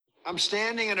I'm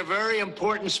standing in a very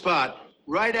important spot,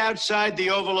 right outside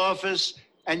the Oval Office,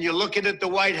 and you're looking at the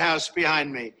White House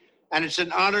behind me. And it's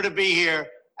an honor to be here,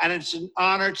 and it's an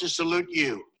honor to salute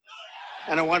you.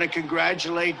 And I want to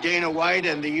congratulate Dana White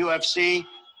and the UFC.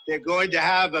 They're going to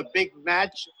have a big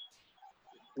match.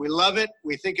 We love it.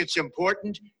 We think it's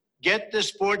important. Get the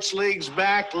sports leagues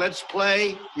back. Let's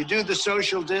play. You do the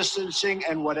social distancing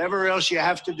and whatever else you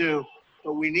have to do.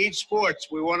 But we need sports.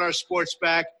 We want our sports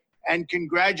back. And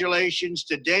congratulations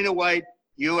to Dana White,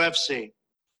 UFC.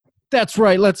 That's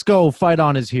right. Let's go. Fight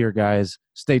On is here, guys.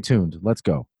 Stay tuned. Let's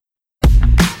go.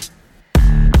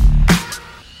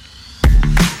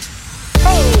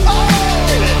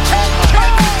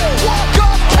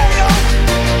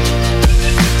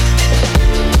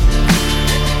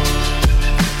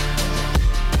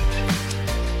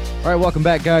 All right, welcome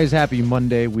back, guys. Happy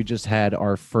Monday. We just had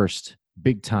our first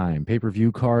big-time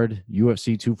pay-per-view card.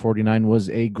 UFC 249 was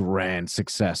a grand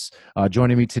success.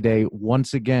 Joining me today,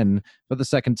 once again, for the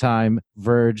second time,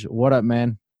 Verge. What up,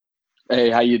 man? Hey,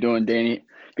 how you doing, Danny?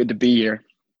 Good to be here.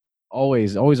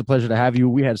 Always a pleasure to have you.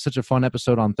 We had such a fun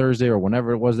episode on Thursday or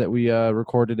whenever it was that we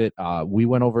recorded it. We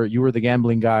went over, you were the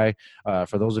gambling guy.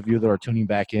 For those of you that are tuning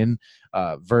back in,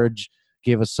 Verge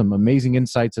gave us some amazing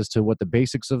insights as to what the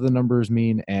basics of the numbers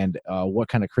mean and what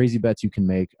kind of crazy bets you can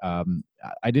make.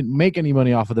 I didn't make any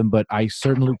money off of them, but I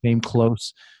certainly came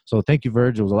close. So thank you,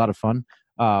 Verge. It was a lot of fun.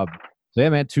 So yeah,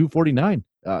 man, 249.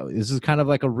 This is kind of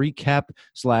like a recap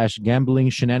 / gambling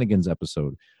shenanigans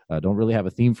episode. Don't really have a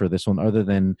theme for this one other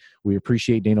than we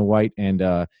appreciate Dana White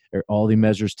and all the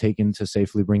measures taken to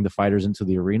safely bring the fighters into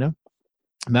the arena.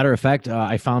 Matter of fact,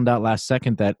 I found out last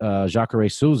second that Jacare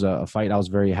Souza, a fight I was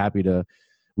very happy to,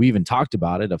 we even talked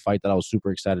about it, a fight that I was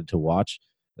super excited to watch.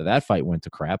 That fight went to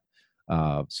crap.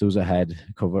 Souza had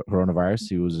coronavirus.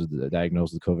 He was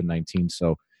diagnosed with COVID-19,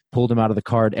 so pulled him out of the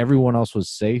card. Everyone else was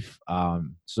safe.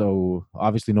 So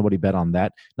obviously nobody bet on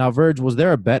that. Now, Verge, was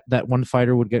there a bet that one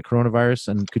fighter would get coronavirus,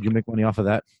 and could you make money off of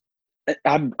that?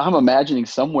 I'm imagining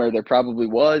somewhere there probably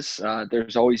was.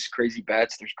 There's always crazy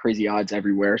bets. There's crazy odds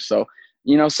everywhere. So,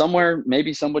 you know, somewhere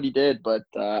maybe somebody did, but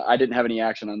I didn't have any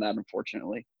action on that,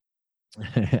 unfortunately.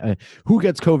 Who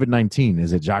gets COVID-19?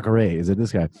 Is it Jacare? Is it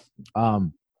this guy?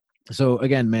 So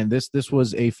again, man, this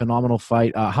was a phenomenal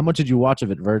fight. How much did you watch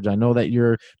of it, Verge? I know that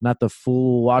you're not the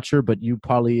full watcher, but you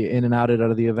probably in and out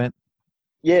of the event.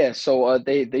 Yeah, so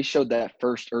they showed that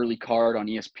first early card on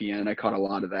ESPN. I caught a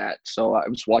lot of that. So I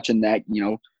was watching that, you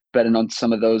know, betting on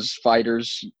some of those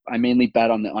fighters. I mainly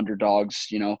bet on the underdogs,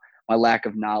 you know, my lack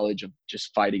of knowledge of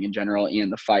just fighting in general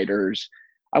and the fighters.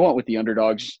 I went with the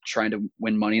underdogs trying to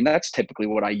win money, and that's typically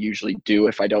what I usually do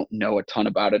if I don't know a ton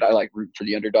about it. I like root for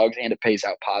the underdogs, and it pays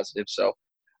out positive, so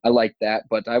I like that.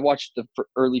 But I watched the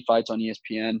early fights on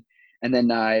ESPN, and then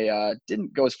I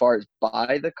didn't go as far as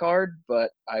buy the card, but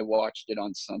I watched it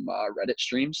on some Reddit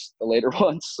streams, the later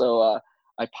ones. So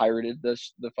I pirated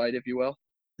the fight, if you will.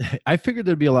 I figured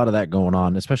there'd be a lot of that going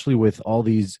on, especially with all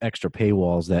these extra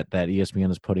paywalls that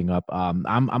ESPN is putting up.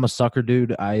 I'm a sucker,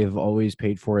 dude. I've always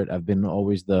paid for it. I've been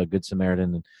always the good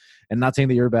Samaritan, and not saying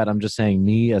that you're bad. I'm just saying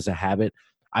me as a habit,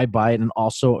 I buy it. And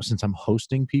also, since I'm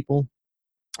hosting people,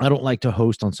 I don't like to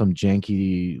host on some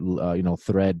janky,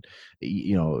 thread,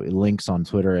 links on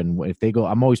Twitter. And if they go,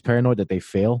 I'm always paranoid that they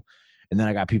fail. And then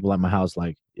I got people at my house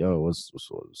like, yo, what's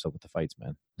up with the fights,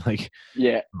 man? Like,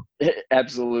 yeah,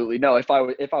 absolutely. No, if I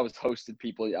was hosting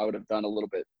people, I would have done a little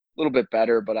bit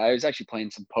better. But I was actually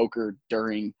playing some poker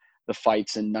during the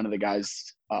fights, and none of the guys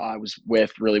I was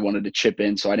with really wanted to chip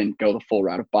in, so I didn't go the full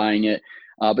route of buying it.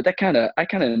 But I kind of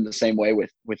in the same way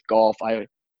with golf.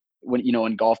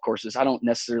 In golf courses, I don't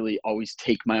necessarily always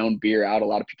take my own beer out. A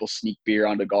lot of people sneak beer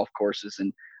onto golf courses,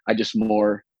 and I just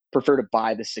more prefer to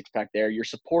buy the 6-pack there. You're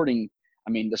supporting,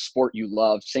 the sport you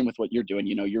love. Same with what you're doing.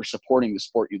 You know, you're supporting the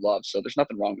sport you love. So there's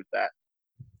nothing wrong with that.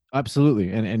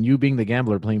 Absolutely. And you being the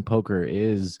gambler playing poker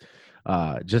is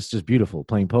just beautiful.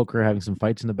 Playing poker, having some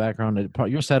fights in the background.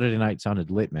 Your Saturday night sounded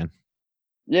lit, man.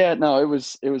 Yeah, no, it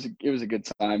was a good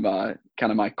time.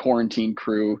 Kind of my quarantine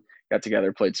crew got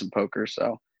together, played some poker.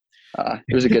 So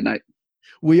it was a good night.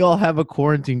 We all have a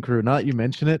quarantine crew. Now that you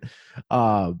mention it,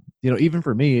 even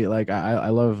for me, like I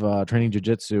love training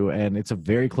jiu-jitsu, and it's a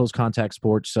very close contact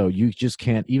sport. So you just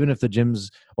can't, even if the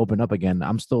gyms open up again,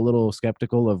 I'm still a little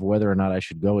skeptical of whether or not I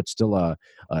should go. It's still a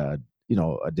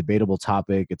debatable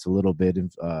topic. It's a little bit,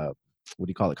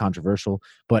 controversial,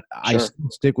 but sure. I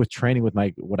stick with training with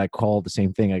what I call the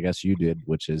same thing, I guess you did,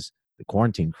 which is the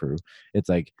quarantine crew. It's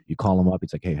like you call them up.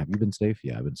 It's like, hey, have you been safe?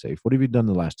 Yeah, I've been safe. What have you done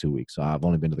the last 2 weeks? I've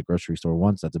only been to the grocery store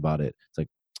once. That's about it. It's like,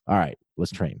 all right,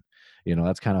 let's train.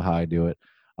 That's kind of how I do it.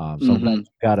 So I'm glad you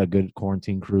got a good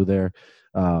quarantine crew there.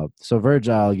 So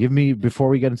Virgil, give me, before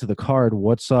we get into the card,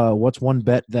 what's one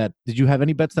bet that, did you have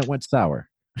any bets that went sour?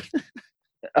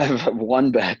 I have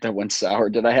one bet that went sour.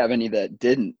 Did I have any that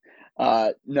didn't?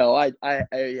 No, I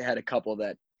had a couple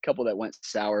that went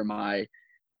sour. My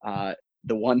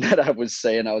the one that I was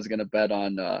saying I was going to bet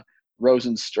on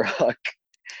Rosenstruck,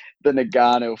 the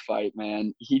Nagano fight,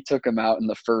 man. He took him out in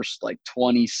the first like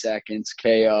 20 seconds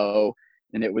KO,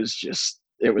 and it was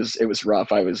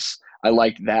rough. I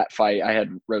liked that fight. I had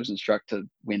Rosenstruck to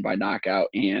win by knockout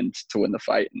and to win the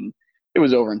fight, and it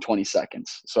was over in 20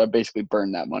 seconds. So I basically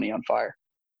burned that money on fire.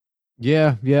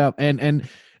 Yeah, and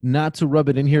not to rub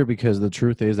it in here, because the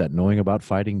truth is that knowing about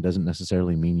fighting doesn't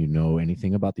necessarily mean you know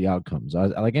anything about the outcomes. I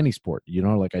like any sport,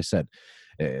 like I said,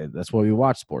 that's why we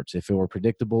watch sports. If it were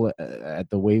predictable at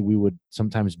the way we would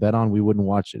sometimes bet on, we wouldn't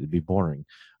watch it. It'd be boring.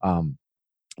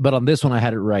 But on this one, I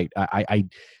had it right. I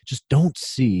just don't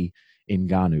see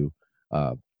Ngannou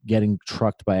getting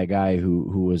trucked by a guy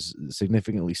who was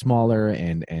significantly smaller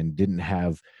and didn't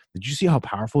have. Did you see how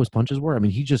powerful his punches were? I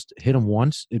mean, he just hit him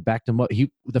once, it backed him up.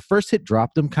 The first hit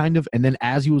dropped him kind of, and then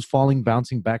as he was falling,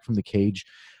 bouncing back from the cage,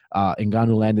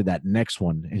 Ngannou landed that next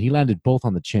one, and he landed both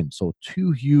on the chin. So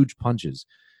 2 huge punches,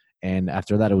 and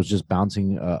after that, it was just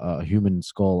bouncing a human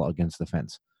skull against the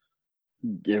fence.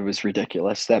 It was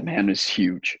ridiculous. That man is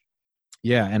huge.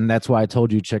 Yeah, and that's why I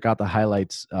told you check out the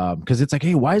highlights, because it's like,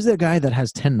 hey, why is that guy that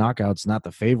has 10 knockouts not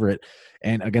the favorite,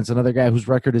 and against another guy whose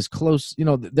record is close?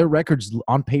 Their records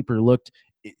on paper looked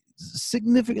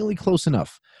significantly close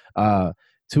enough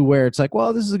to where it's like,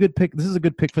 well, this is a good pick. This is a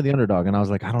good pick for the underdog. And I was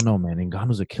like, I don't know, man.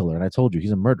 Ngannou's a killer, and I told you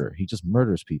he's a murderer. He just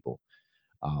murders people.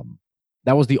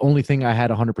 That was the only thing I had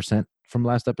 100% from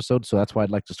last episode, so that's why I'd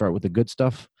like to start with the good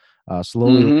stuff.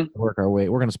 Slowly work our way.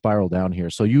 We're going to spiral down here.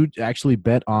 So you actually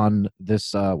bet on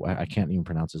this. I can't even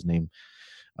pronounce his name.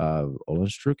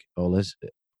 Rosenstruck,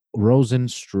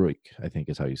 I think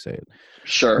is how you say it.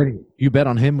 Sure. You bet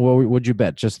on him. What would you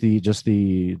bet? Just the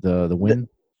win.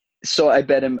 So I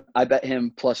bet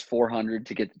him plus 400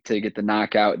 to get the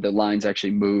knockout. The lines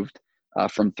actually moved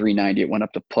from 390. It went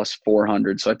up to plus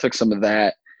 400. So I took some of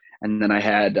that, and then I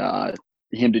had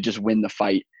him to just win the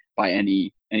fight by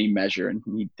any measure, and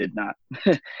he did not.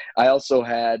 I also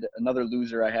had another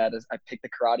loser. I picked the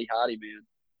Karate Hottie, man.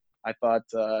 I thought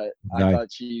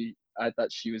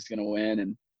she was gonna win,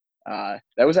 and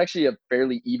that was actually a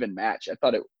fairly even match. I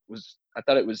thought it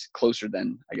was closer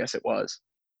than I guess it was.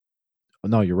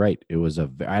 No, you're right. It was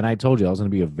and I told you that was going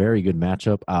to be a very good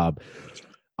matchup.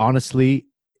 Honestly,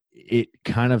 it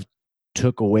kind of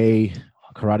took away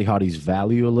Karate Hottie's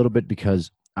value a little bit,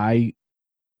 because I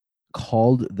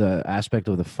called the aspect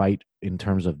of the fight in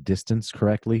terms of distance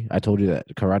correctly. I told you that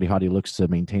Karate Hottie looks to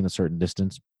maintain a certain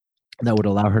distance that would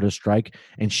allow her to strike,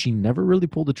 and she never really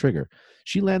pulled the trigger.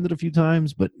 She landed a few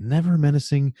times, but never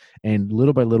menacing, and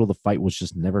little by little, the fight was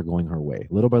just never going her way.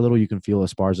 Little by little, you can feel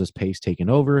Esparza's pace taking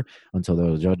over until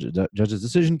the judge's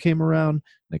decision came around.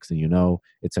 Next thing you know,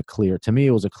 to me,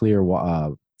 it was a clear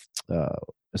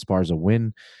Esparza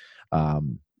win.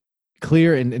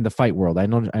 Clear in the fight world. I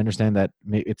understand that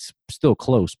it's still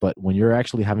close, but when you're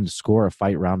actually having to score a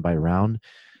fight round by round,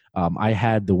 I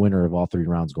had the winner of all 3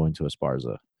 rounds going to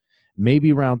Esparza.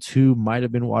 Maybe round 2 might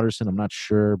have been Waterson. I'm not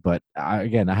sure, but I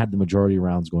had the majority of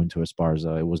rounds going to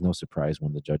Esparza. It was no surprise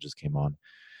when the judges came on.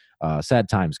 Sad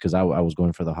times, because I was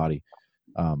going for the Hottie.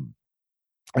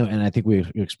 And I think we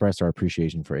expressed our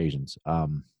appreciation for Asians.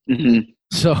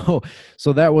 So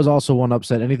that was also one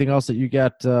upset. Anything else that you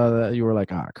got that you were like,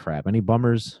 crap? Any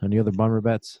bummers? Any other bummer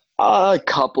bets? A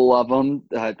couple of them.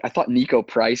 I thought Nico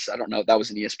Price. I don't know. That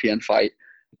was an ESPN fight.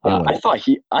 I thought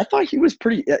he was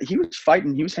pretty. He was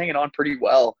fighting. He was hanging on pretty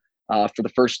well for the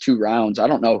first 2 rounds. I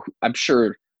don't know. I'm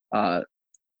sure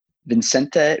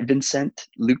Vincent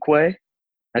Luque.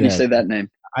 How do you say that name?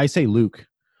 I say Luke.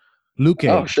 Luque.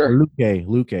 Oh, sure.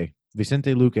 Luque.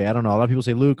 Vicente Luque. I don't know. A lot of people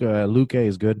say Luke. Luque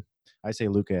is good. I say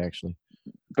Luque, actually.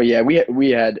 But yeah,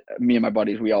 we had, me and my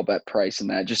buddies, we all bet Price in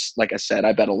that. Just like I said,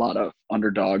 I bet a lot of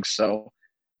underdogs. So,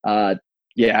 I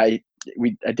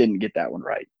didn't get that one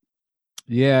right.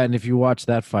 Yeah, and if you watch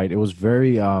that fight, it was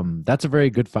very that's a very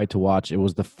good fight to watch. It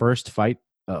was the first fight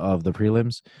of the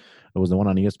prelims. It was the one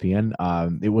on ESPN.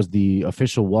 It was the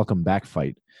official welcome back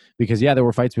fight, because there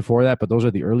were fights before that, but those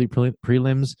are the early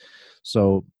prelims.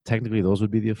 So technically those would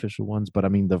be the official ones. But I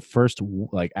mean, the first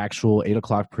actual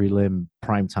 8:00 prelim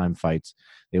primetime fights,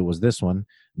 it was this one,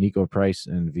 Nico Price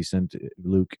and Vicente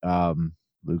Luque,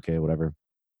 whatever.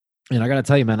 And I got to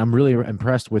tell you, man, I'm really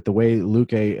impressed with the way Luque,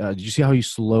 did you see how he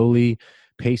slowly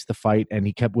paced the fight, and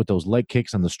he kept with those leg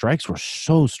kicks, and the strikes were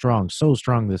so strong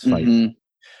this fight.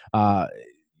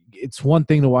 it's one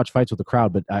thing to watch fights with the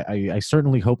crowd, but I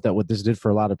certainly hope that what this did for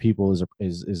a lot of people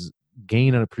is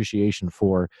gain an appreciation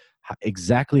for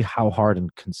exactly how hard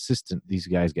and consistent these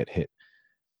guys get hit.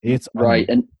 It's right.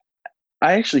 And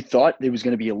I actually thought it was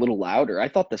going to be a little louder. I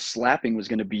thought the slapping was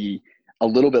going to be a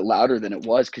little bit louder than it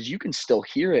was, because you can still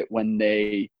hear it when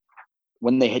they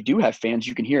do have fans.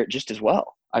 You can hear it just as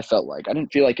well. I felt like I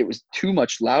didn't feel like it was too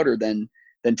much louder than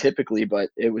typically, but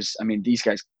it was. I mean, these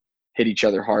guys hit each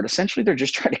other hard. Essentially, they're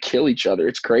just trying to kill each other.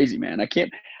 It's crazy, man. I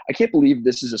can't believe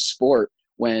this is a sport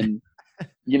when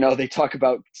they talk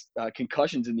about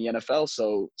concussions in the NFL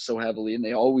so heavily, and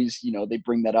they always they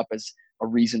bring that up as a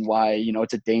reason why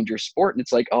it's a dangerous sport. And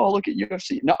it's like, oh, look at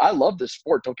UFC. No, I love this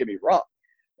sport. Don't get me wrong.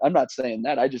 I'm not saying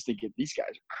that. I just think these guys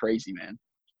are crazy, man.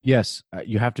 Yes,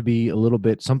 you have to be a little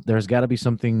bit. There's got to be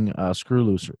something screw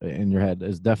loose in your head.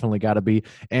 There's definitely got to be.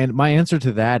 And my answer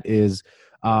to that is,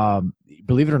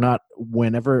 believe it or not,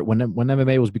 when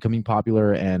MMA was becoming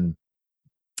popular, and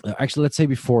actually, let's say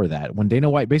before that, when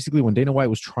Dana White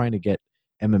was trying to get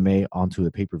MMA onto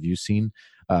the pay-per-view scene,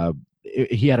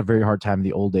 he had a very hard time in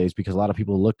the old days, because a lot of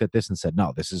people looked at this and said,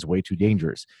 no, this is way too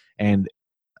dangerous. And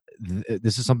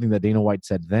this is something that Dana White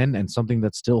said then, and something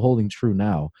that's still holding true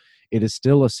now. It is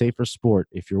still a safer sport.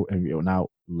 Now,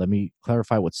 let me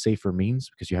clarify what safer means,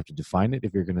 because you have to define it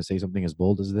if you're going to say something as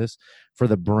bold as this. For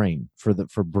the brain,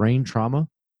 for brain trauma,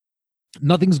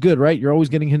 nothing's good, right? You're always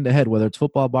getting hit in the head, whether it's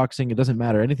football, boxing, it doesn't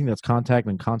matter. Anything that's contact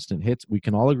and constant hits, we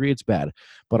can all agree it's bad.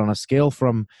 But on a scale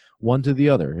from one to the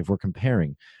other, if we're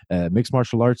comparing, mixed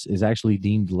martial arts is actually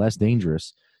deemed less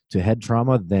dangerous to head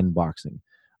trauma than boxing,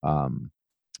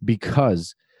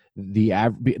 because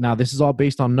now this is all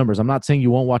based on numbers. I'm not saying you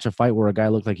won't watch a fight where a guy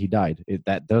looked like he died.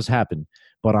 That does happen,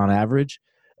 but on average,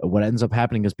 what ends up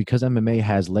happening is, because MMA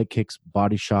has leg kicks,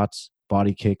 body shots,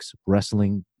 body kicks,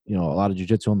 wrestling, a lot of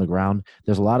jiu-jitsu on the ground,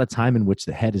 there's a lot of time in which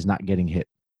the head is not getting hit.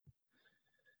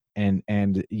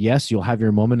 And yes, you'll have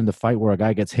your moment in the fight where a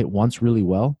guy gets hit once really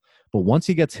well, but once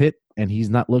he gets hit and he's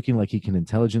not looking like he can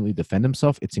intelligently defend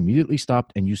himself, it's immediately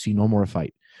stopped and you see no more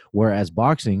fight. Whereas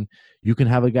boxing, you can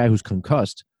have a guy who's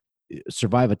concussed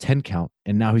survive a 10 count,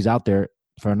 and now he's out there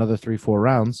for another 3-4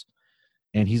 rounds,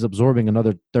 and he's absorbing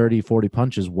another 30-40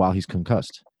 punches while he's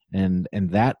concussed. And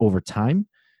that over time,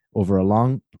 over a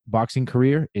long boxing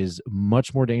career, is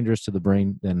much more dangerous to the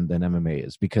brain than MMA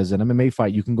is, because an MMA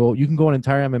fight, you can go an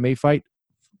entire MMA fight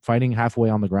fighting halfway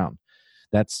on the ground.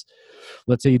 That's,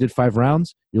 let's say you did 5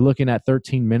 rounds, you're looking at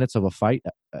 13 minutes of a fight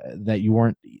that you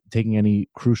weren't taking any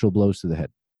crucial blows to the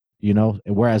head.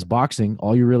 Whereas boxing,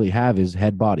 all you really have is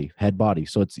head body.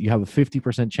 So you have a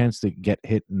 50% chance to get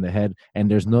hit in the head, and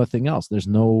there's nothing else. There's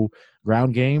no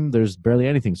ground game. There's barely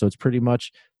anything. So it's pretty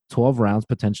much 12 rounds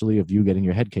potentially of you getting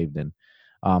your head caved in.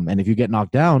 And if you get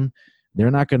knocked down,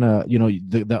 they're not gonna,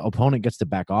 the opponent gets to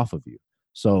back off of you.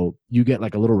 So you get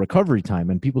like a little recovery time,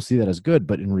 and people see that as good.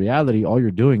 But in reality, all you're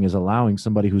doing is allowing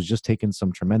somebody who's just taken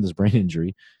some tremendous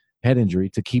head injury,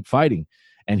 to keep fighting.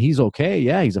 And he's okay.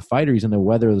 Yeah, he's a fighter. He's in the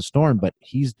weather of the storm, but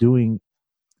he's doing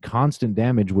constant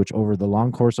damage, which over the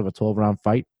long course of a 12-round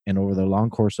fight and over the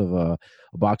long course of a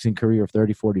boxing career of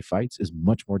 30, 40 fights is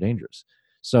much more dangerous.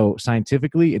 So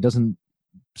scientifically, it doesn't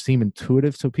seem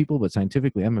intuitive to people, but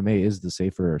scientifically, MMA is the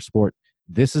safer sport.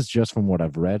 This is just from what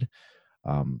I've read.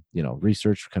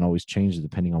 Research can always change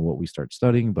depending on what we start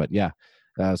studying. But yeah,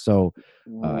 so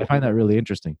I find that really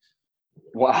interesting.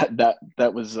 Wow,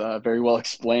 that was very well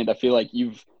explained. I feel like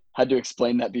you've had to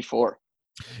explain that before.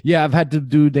 Yeah, I've had to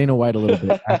do Dana White a little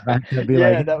bit. I've had to be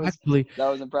that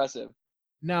was impressive.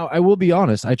 Now, I will be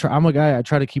honest. I'm a guy, I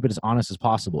try to keep it as honest as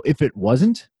possible. If it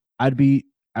wasn't, I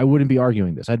wouldn't be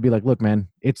arguing this. I'd be like, look, man,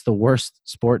 it's the worst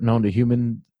sport known to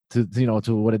human, to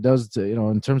what it does to,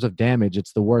 in terms of damage,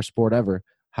 it's the worst sport ever.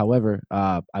 However,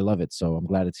 I love it, so I'm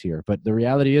glad it's here. But the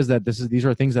reality is that these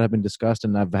are things that have been discussed,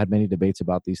 and I've had many debates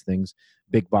about these things.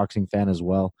 Big boxing fan as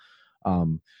well.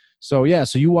 So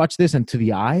you watch this, and to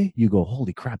the eye, you go,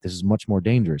 holy crap, this is much more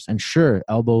dangerous. And sure,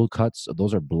 elbow cuts,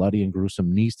 those are bloody and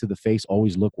gruesome. Knees to the face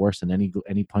always look worse than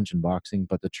any punch in boxing.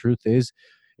 But the truth is,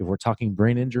 if we're talking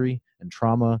brain injury and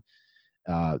trauma,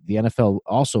 the NFL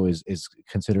also is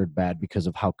considered bad because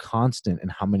of how constant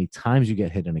and how many times you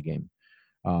get hit in a game.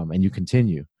 And you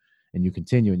continue, and you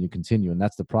continue, and you continue, and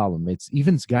that's the problem. It's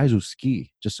even guys who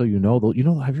ski. Just so you know,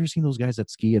 have you ever seen those guys that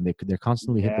ski and they're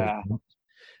constantly hit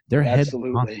their heads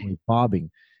constantly bobbing?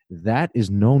 That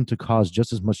is known to cause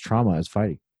just as much trauma as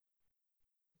fighting.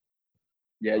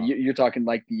 Yeah, you're talking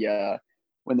like the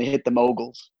when they hit the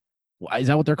moguls. Is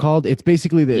that what they're called? It's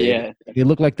basically they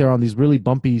look like they're on these really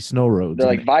bumpy snow roads. They're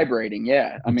like vibrating.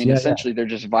 Yeah, I mean, essentially, they're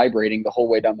just vibrating the whole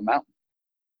way down the mountain.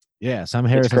 Yeah, Sam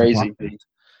Harris. It's crazy.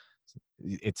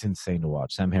 it's insane to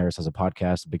watch. Sam Harris has a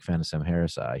podcast. Big fan of Sam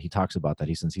Harris. He talks about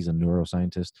that. Since he's a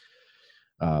neuroscientist,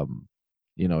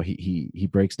 he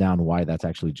breaks down why that's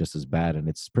actually just as bad, and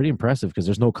it's pretty impressive because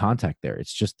there's no contact there.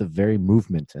 It's just the very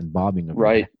movement and bobbing of your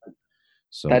Right. head.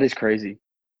 So That is crazy.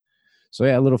 So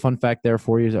yeah, a little fun fact there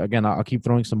for you. Again, I'll keep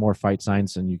throwing some more fight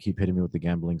signs, and you keep hitting me with the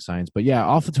gambling signs. But yeah,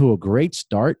 off to a great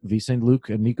start. Vicente Luque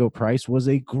and Nico Price was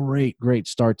a great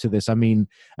start to this. I mean,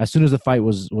 as soon as the fight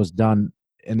was done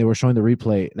and they were showing the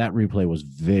replay, that replay was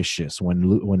vicious.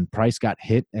 When Price got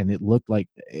hit and it looked like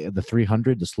the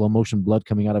 300, the slow motion blood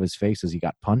coming out of his face as he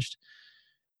got punched.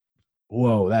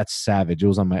 Whoa, that's savage. It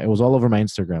was all over my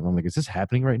Instagram. I'm like, is this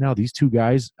happening right now? These two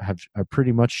guys are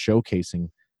pretty much showcasing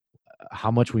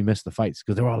how much we missed the fights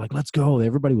because they were all like, let's go.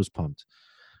 Everybody was pumped.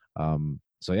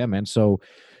 So yeah, man. So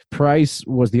Price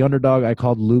was the underdog. I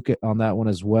called Luque on that one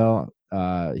as well.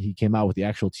 He came out with the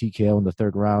actual TKO in the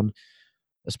third round.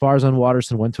 Esparza and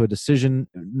Waterson went to a decision.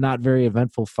 Not very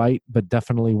eventful fight, but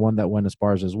definitely one that went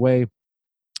Esparza's way.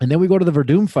 And then we go to the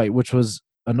Verdum fight, which was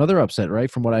another upset, right?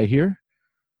 From what I hear.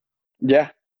 Yeah,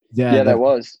 that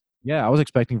was. Yeah, I was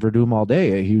expecting Verdum all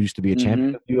day. He used to be a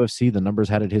champion of the UFC. The numbers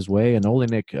had it his way, and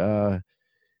Oleinik,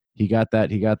 he got that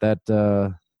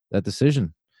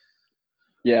decision.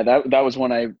 Yeah, that was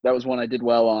one I did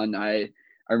well on. I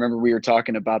remember we were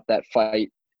talking about that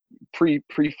fight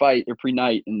pre-fight or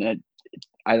pre-night, and that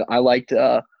I liked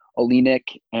Oleinik,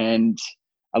 and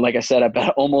like I said, I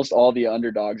bet almost all the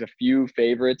underdogs. A few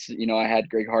favorites, I had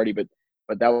Greg Hardy, but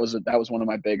that was one of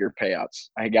my bigger payouts.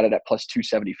 I got it at plus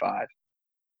 275.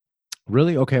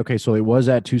 Really? Okay. So it was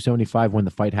at 275 when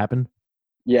the fight happened?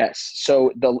 Yes.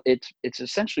 So it's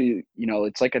essentially,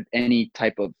 it's like any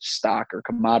type of stock or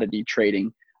commodity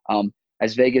trading.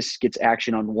 As Vegas gets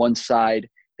action on one side,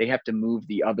 they have to move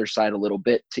the other side a little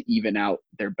bit to even out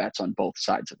their bets on both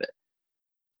sides of it.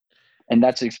 And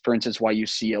that's, for instance, why you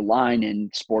see a line in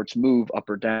sports move up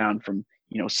or down from,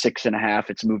 6.5.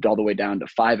 It's moved all the way down to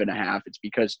 5.5. It's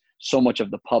because so much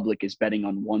of the public is betting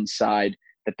on one side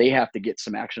that they have to get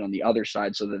some action on the other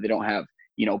side so that they don't have,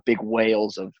 big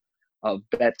whales of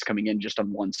bets coming in just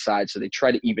on one side. So they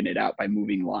try to even it out by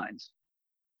moving lines.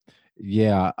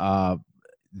 Yeah.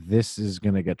 This is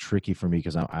going to get tricky for me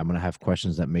because I'm going to have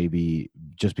questions that maybe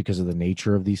just because of the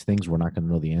nature of these things, we're not going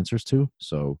to know the answers to.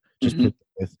 So just put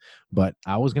with, but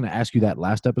I was going to ask you that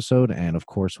last episode. And of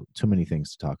course, too many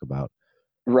things to talk about.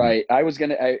 Right. I was going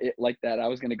to like that. I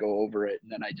was going to go over it.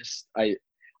 And then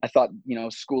I thought,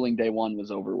 schooling day one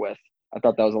was over with. I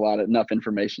thought that was enough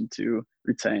information to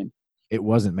retain. It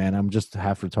wasn't, man. I'm just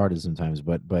half retarded sometimes,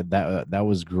 but that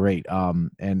was great.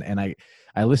 And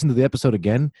I listened to the episode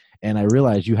again, and I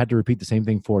realized you had to repeat the same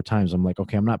thing 4 times. I'm like,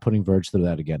 okay, I'm not putting Verge through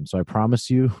that again. So I promise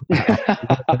you, not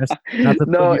to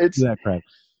no, it's that crap.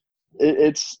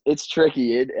 It's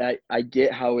tricky. I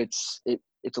get how it's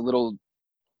a little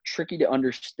tricky to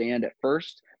understand at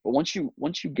first, but once you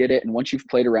get it and once you've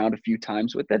played around a few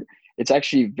times with it, it's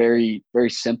actually very,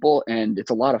 very simple and it's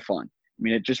a lot of fun. I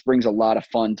mean, it just brings a lot of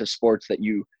fun to sports that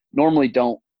you normally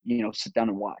don't, sit down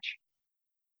and watch.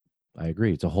 I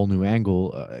agree. It's a whole new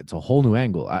angle.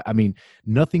 I mean,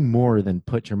 nothing more than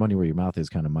put your money where your mouth is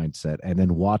kind of mindset, and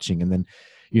then watching, and then,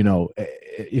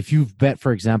 if you've bet,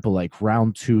 for example, like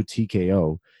round 2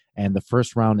 TKO, and the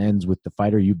first round ends with the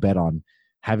fighter you bet on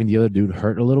having the other dude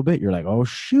hurt a little bit, you're like, oh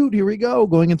shoot, here we go.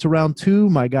 Going into round 2,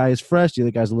 my guy is fresh. The other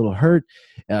guy's a little hurt.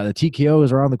 The TKO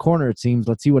is around the corner, it seems.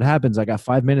 Let's see what happens. I got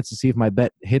 5 minutes to see if my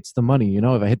bet hits the money, if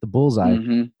I hit the bullseye.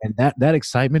 And that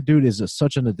excitement, dude, is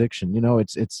such an addiction.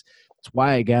 It's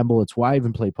why I gamble. It's why I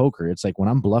even play poker. It's like when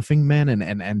I'm bluffing, man,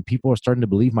 and people are starting to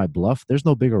believe my bluff, there's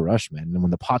no bigger rush, man. And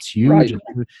when the pot's huge, right,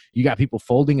 and you got people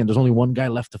folding and there's only one guy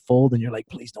left to fold, and you're like,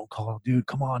 please don't call, dude,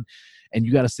 come on. And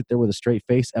you got to sit there with a straight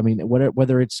face. I mean,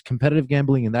 whether it's competitive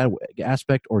gambling in that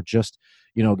aspect or just,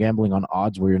 gambling on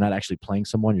odds where you're not actually playing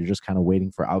someone, you're just kind of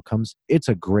waiting for outcomes. It's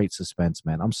a great suspense,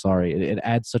 man. I'm sorry. It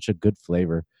adds such a good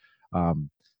flavor.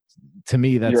 To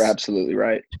me, you're absolutely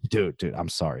right, dude. I'm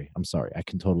sorry. I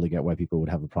can totally get why people would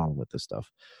have a problem with this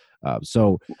stuff.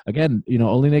 So again,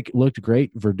 Oleinik looked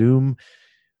great. Verdum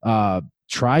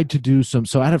tried to do some.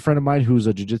 So I had a friend of mine who's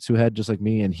a jiu-jitsu head, just like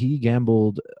me, and he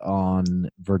gambled on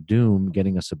Verdum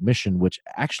getting a submission, which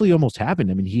actually almost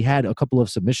happened. I mean, he had a couple of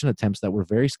submission attempts that were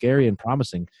very scary and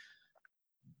promising.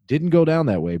 Didn't go down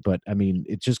that way, but I mean,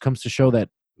 it just comes to show that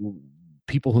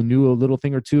people who knew a little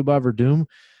thing or two about Verdum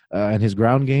and his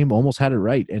ground game almost had it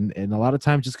right. And a lot of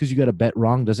times, just because you got a bet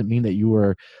wrong doesn't mean that you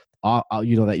were,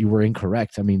 that you were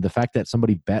incorrect. I mean, the fact that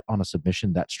somebody bet on a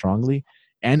submission that strongly,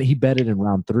 and he bet it in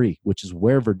round 3, which is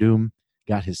where Verdum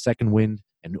got his second win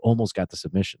and almost got the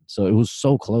submission. So it was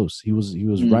so close. He was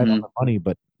right on the money,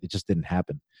 but it just didn't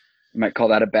happen. You might call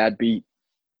that a bad beat.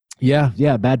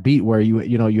 Yeah, bad beat where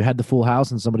you had the full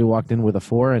house and somebody walked in with a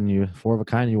 4 and you 4 of a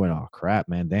kind and you went, oh crap,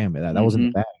 man, damn, that was in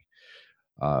the bag.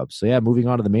 So yeah, moving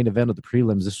on to the main event of the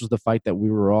prelims. This was the fight that we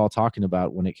were all talking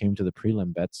about when it came to the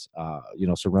prelim bets.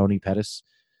 Cerrone Pettis,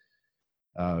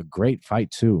 great fight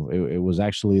too. It was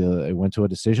actually it went to a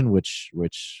decision, which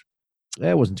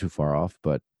it wasn't too far off,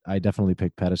 but I definitely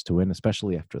picked Pettis to win,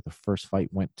 especially after the first fight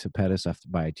went to Pettis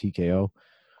by a TKO.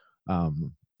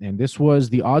 And this was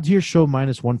the odds here show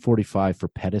 -145 for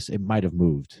Pettis. It might have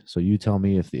moved. So you tell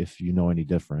me if you know any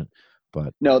different.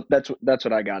 But no, that's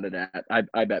what I got it at.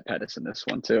 I bet Pettis in this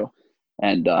one too,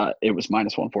 and it was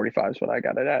 -145 is what I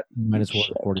got it at.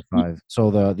 -145.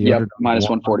 So the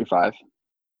 -145.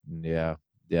 Yeah.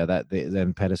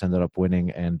 Then Pettis ended up winning.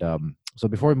 And so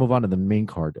before we move on to the main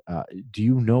card, do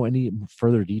you know any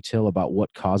further detail about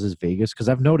what causes Vegas? Because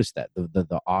I've noticed that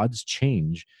the odds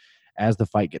change as the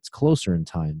fight gets closer in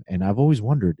time, and I've always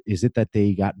wondered: is it that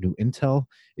they got new intel?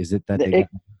 Is it that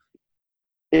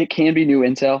it can be new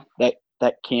intel?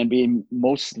 That can be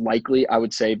most likely, I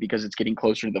would say, because it's getting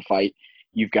closer to the fight.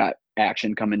 You've got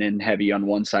action coming in heavy on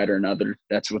one side or another.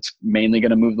 That's what's mainly going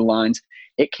to move the lines.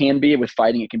 It can be with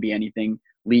fighting. It can be anything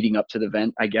leading up to the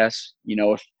event, I guess.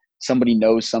 If somebody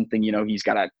knows something, he's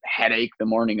got a headache the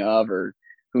morning of, or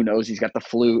who knows, he's got the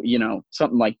flu,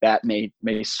 something like that may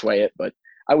sway it. But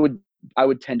I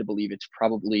would tend to believe it's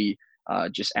probably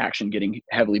just action getting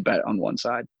heavily bet on one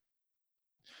side.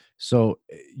 So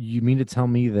you mean to tell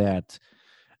me that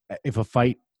if a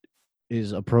fight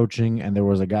is approaching and there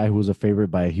was a guy who was a favorite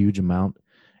by a huge amount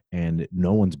and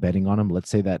no one's betting on him,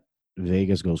 let's say that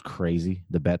Vegas goes crazy,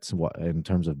 the bets in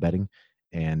terms of betting,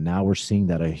 and now we're seeing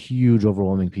that a huge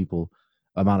overwhelming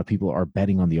amount of people are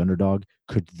betting on the underdog,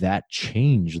 could that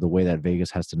change the way that Vegas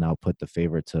has to now put the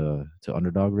favorite to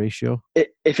underdog ratio?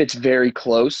 If it's very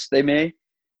close, they may.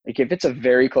 Like if it's a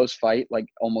very close fight, like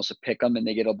almost a pick 'em and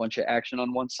they get a bunch of action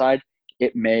on one side,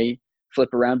 it may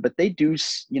flip around. But they do,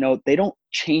 they don't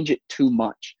change it too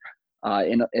much.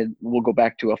 And we'll go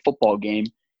back to a football game.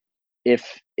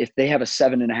 If they have a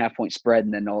 7.5 point spread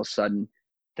and then all of a sudden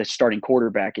the starting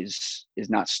quarterback is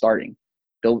not starting,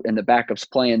 and the backup's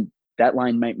playing, that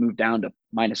line might move down to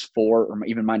 -4 or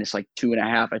even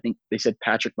 -2.5. I think they said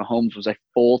Patrick Mahomes was a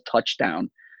full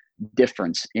touchdown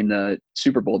difference in the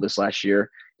Super Bowl this last year.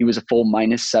 He was a full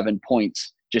 -7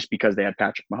 points just because they had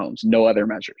Patrick Mahomes, no other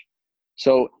measures.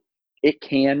 So it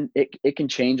can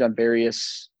change on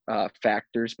various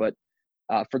factors, but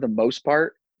for the most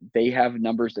part, they have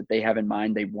numbers that they have in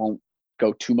mind. They won't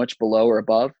go too much below or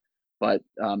above, but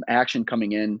action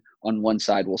coming in on one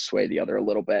side will sway the other a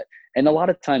little bit. And a lot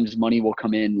of times money will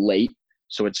come in late.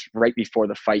 So it's right before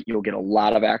the fight, you'll get a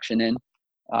lot of action in.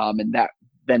 And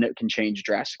then it can change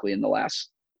drastically in the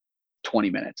last 20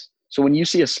 minutes. So when you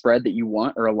see a spread that you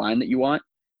want or a line that you want,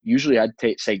 usually I'd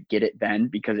say get it then,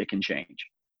 because it can change.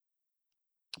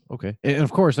 Okay. And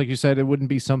of course, like you said, it wouldn't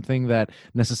be something that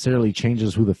necessarily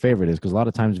changes who the favorite is, because a lot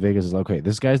of times Vegas is like, okay,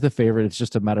 this guy's the favorite. It's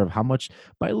just a matter of how much,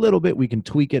 by a little bit, we can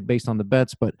tweak it based on the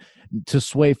bets. But to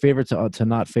sway favorite to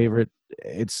not favorite,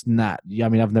 it's not. I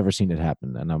mean, I've never seen it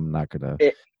happen, and I'm not going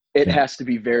to. It has to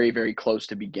be very, very close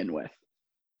to begin with.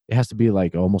 It has to be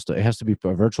like it has to be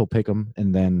a virtual pick 'em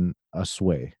and then a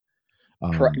sway.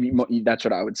 That's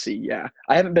what I would see. Yeah.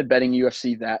 I haven't been betting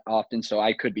UFC that often, so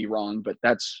I could be wrong, but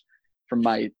that's from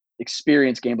my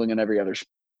experience gambling on every other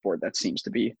sport. That seems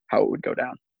to be how it would go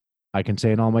down. I can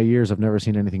say in all my years, I've never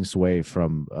seen anything sway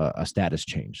from a status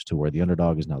change to where the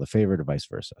underdog is now the favorite or vice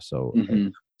versa.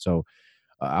 So,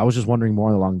 I was just wondering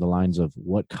more along the lines of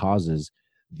what causes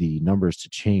the numbers to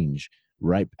change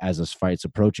right as this fight's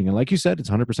approaching. And like you said, it's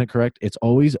 100% correct. It's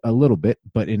always a little bit,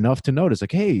 but enough to notice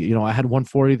like, hey, I had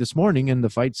 140 this morning and the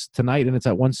fight's tonight and it's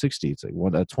at 160. It's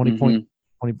like a 20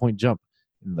 point jump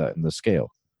in the scale.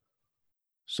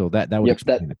 So that would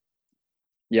explain it.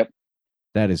 Yep.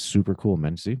 That is super cool,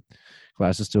 man. See,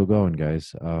 class is still going,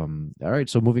 guys. All right.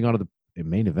 So moving on to the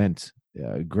main event,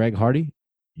 Greg Hardy,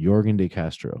 Yorgan De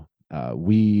Castro.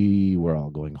 We were all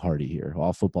going Hardy here,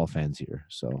 all football fans here.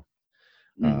 So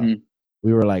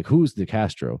we were like, who's De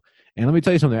Castro? And let me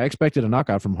tell you something. I expected a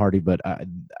knockout from Hardy, but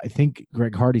I think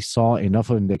Greg Hardy saw enough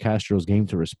of De Castro's game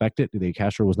to respect it. De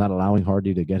Castro was not allowing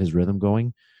Hardy to get his rhythm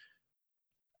going.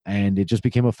 And it just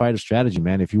became a fight of strategy,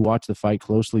 man. If you watch the fight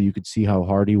closely, you could see how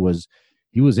Hardy was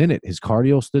in it. His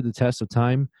cardio stood the test of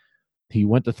time. He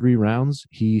went to 3 rounds.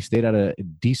 He stayed at a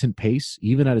decent pace.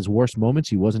 Even at his worst moments,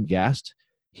 he wasn't gassed.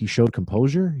 he showed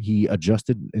composure. He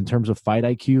adjusted in terms of fight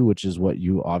IQ, which is what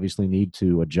you obviously need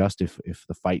to adjust if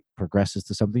the fight progresses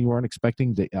to something you weren't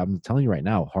expecting. I'm telling you right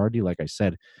now, Hardy, like I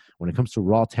said, when it comes to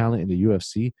raw talent in the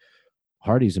UFC,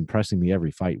 Hardy's impressing me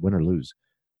every fight, win or lose.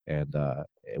 And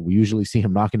we usually see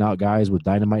him knocking out guys with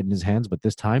dynamite in his hands, but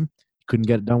this time he couldn't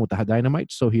get it done with the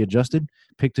dynamite, so he adjusted,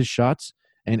 picked his shots,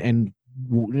 and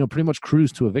pretty much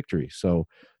cruised to a victory. So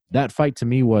that fight to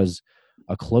me was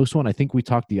a close one. I think we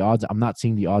talked the odds. I'm not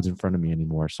seeing the odds in front of me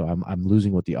anymore, so I'm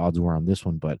losing what the odds were on this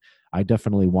one. But I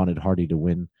definitely wanted Hardy to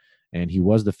win, and he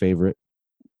was the favorite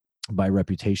by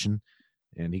reputation,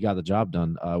 and he got the job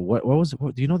done. What was it?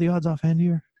 Do you know the odds offhand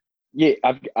here? Yeah,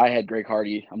 I had Greg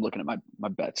Hardy. I'm looking at my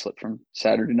bet slip from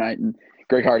Saturday night, and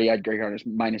Greg Hardy, I had Greg Hardy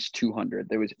minus 200.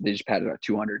 They just padded at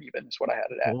 200 even is what I had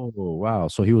it at. Oh wow!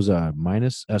 So he was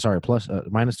plus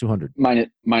minus 200.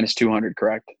 Minus 200,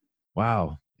 correct?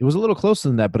 Wow, it was a little closer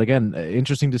than that, but again,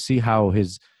 interesting to see how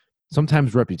his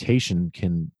sometimes reputation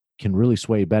can really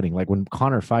sway betting. Like when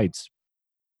Conor fights,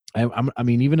 I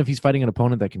mean, even if he's fighting an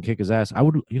opponent that can kick his ass, I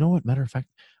would, you know what? Matter of fact,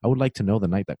 I would like to know the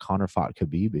night that Conor fought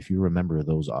Khabib, if you remember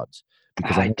those odds.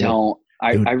 Because I don't.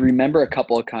 I remember a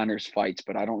couple of Conor's fights,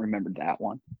 but I don't remember that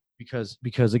one.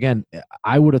 Because again,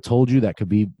 I would have told you that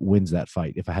Khabib wins that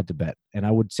fight if I had to bet, and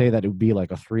I would say that it would be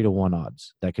like a 3-1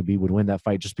 odds that Khabib would win that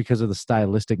fight just because of the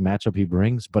stylistic matchup he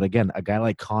brings. But again, a guy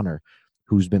like Conor,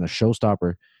 who's been a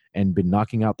showstopper and been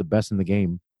knocking out the best in the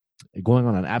game, going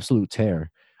on an absolute tear.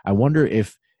 I wonder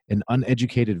if an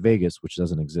uneducated Vegas, which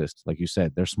doesn't exist, like you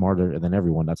said, they're smarter than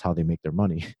everyone. That's how they make their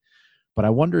money. But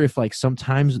I wonder if like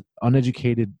sometimes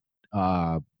uneducated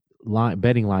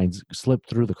betting lines slip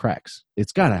through the cracks.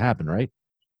 It's got to happen, right?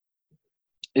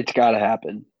 It's got to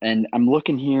happen. And I'm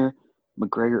looking here.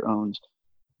 McGregor owns.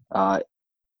 Khabib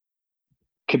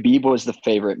was the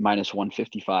favorite, minus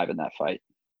 155 in that fight.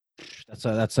 That's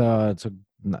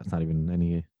not even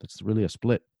any. That's really a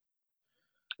split.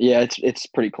 Yeah, it's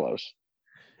pretty close.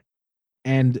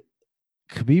 And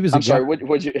Khabib is. I'm sorry.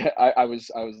 What you? I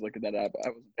was looking that up. I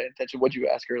wasn't paying attention. What'd you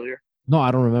ask earlier? No,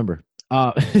 I don't remember.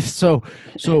 So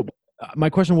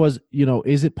my question was,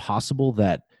 is it possible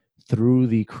that through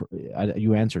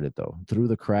you answered it though, through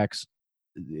the cracks,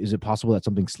 is it possible that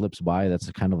something slips by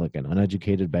that's kind of like an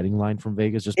uneducated betting line from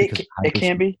Vegas just because it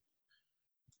can be.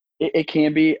 It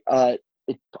can be. I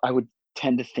would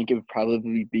tend to think it would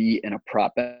probably be in a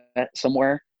prop bet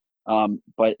somewhere.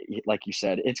 But like you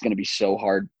said, it's going to be so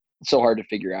hard to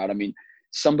figure out. I mean,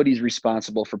 somebody's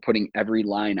responsible for putting every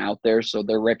line out there, so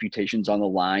their reputation's on the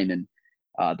line, and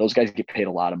those guys get paid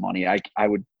a lot of money. I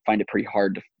would find it pretty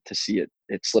hard to see it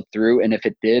slip through, and if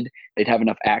it did, they'd have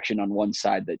enough action on one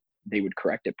side that they would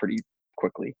correct it pretty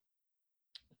quickly.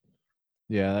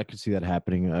 Yeah, I could see that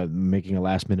happening, making a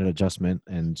last-minute adjustment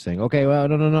and saying, okay, well,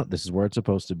 no, this is where it's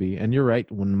supposed to be. And you're right,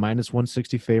 when minus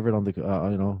 160 favorite on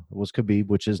the, was Khabib,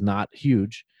 which is not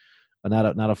huge, not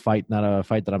a fight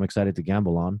that I'm excited to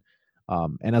gamble on.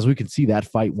 And as we can see, that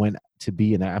fight went to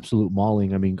be an absolute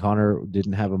mauling. I mean, Conor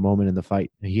didn't have a moment in the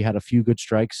fight. He had a few good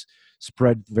strikes,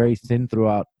 spread very thin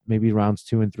throughout maybe rounds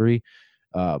 2 and 3.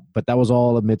 But that was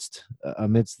all amidst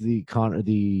the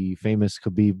famous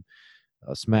Khabib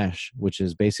smash, which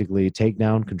is basically take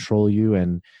down, control you,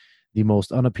 and the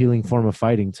most unappealing form of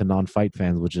fighting to non-fight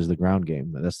fans, which is the ground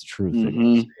game. That's the truth.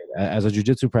 Mm-hmm. As a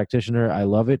jiu-jitsu practitioner, I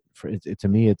love it. To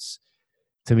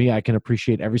me, I can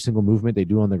appreciate every single movement they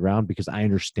do on the ground because I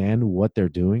understand what they're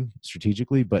doing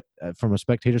strategically. But from a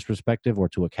spectator's perspective or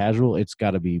to a casual, it's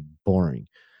got to be boring.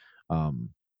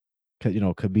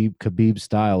 Khabib's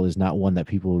style is not one that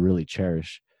people really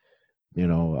cherish.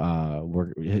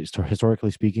 We're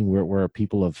historically speaking, we're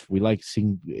people we like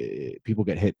seeing people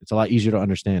get hit. It's a lot easier to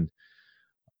understand.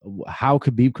 How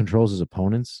Khabib controls his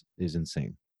opponents is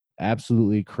insane,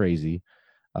 absolutely crazy.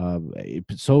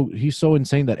 So he's so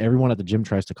insane that everyone at the gym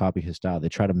tries to copy his style. They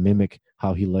try to mimic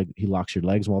how he locks your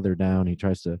legs while they're down. He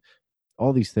tries to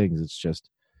all these things. It's just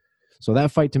so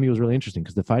that fight to me was really interesting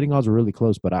because the fighting odds were really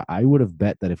close. But I would have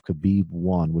bet that if Khabib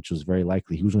won, which was very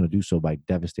likely, he was going to do so by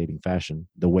devastating fashion,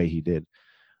 the way he did.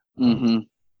 Mm-hmm.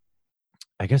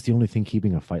 I guess the only thing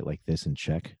keeping a fight like this in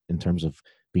check in terms of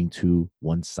being too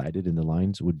one-sided in the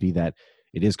lines would be that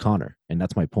it is Conor, and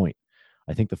that's my point.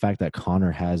 I think the fact that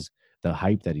Conor has the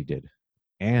hype that he did,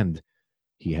 and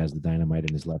he has the dynamite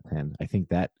in his left hand. I think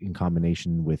that in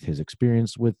combination with his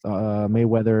experience with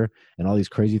Mayweather and all these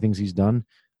crazy things he's done,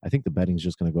 I think the betting's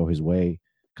just going to go his way.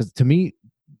 Because to me,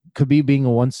 Khabib being a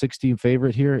 160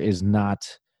 favorite here is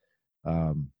not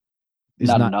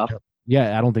enough.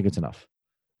 Yeah, I don't think it's enough.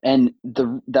 And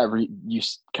you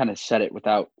kind of said it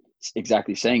without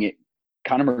exactly saying it.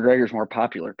 Conor McGregor's more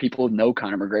popular. People know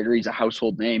Conor McGregor. He's a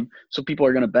household name. So people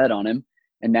are going to bet on him.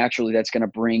 And naturally that's going to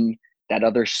bring that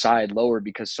other side lower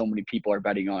because so many people are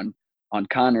betting on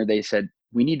Conor. They said,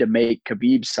 we need to make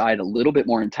Khabib's side a little bit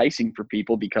more enticing for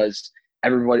people because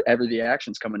every the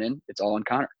action's coming in, it's all on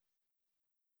Conor.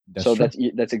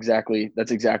 That's exactly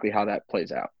how that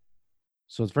plays out.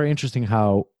 So it's very interesting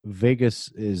how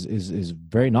Vegas is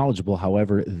very knowledgeable.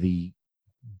 However, the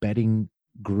betting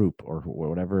group or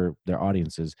whatever their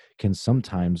audience is can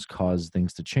sometimes cause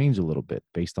things to change a little bit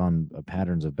based on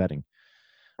patterns of betting.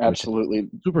 Absolutely.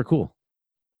 Super cool.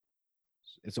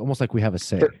 It's almost like we have a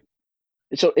say.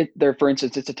 For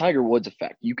instance, it's a Tiger Woods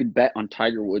effect. You can bet on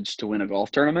Tiger Woods to win a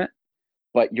golf tournament,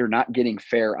 but you're not getting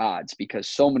fair odds because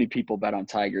so many people bet on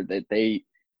Tiger that they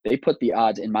put the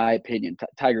odds, in my opinion,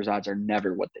 Tiger's odds are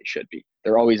never what they should be.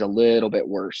 They're always a little bit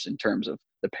worse in terms of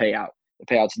the payout. The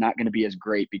payout's not going to be as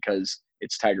great because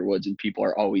it's Tiger Woods and people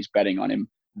are always betting on him,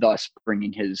 thus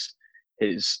bringing his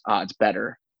odds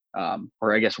better,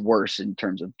 or I guess worse in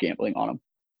terms of gambling on him.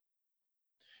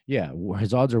 Yeah,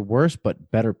 his odds are worse,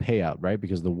 but better payout, right?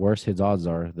 Because the worse his odds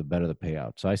are, the better the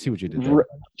payout. So I see what you did there.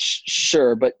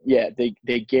 Sure, but yeah,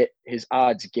 they get his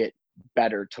odds get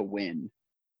better to win.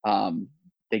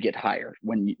 They get higher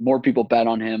when more people bet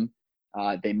on him.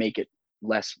 They make it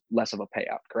less of a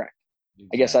payout. Correct. Exactly.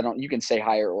 I guess you can say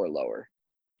higher or lower.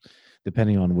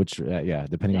 Depending on which,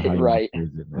 depending on how you right,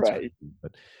 right.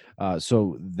 But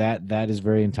so that is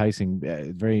very enticing.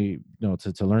 Very,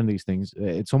 to learn these things.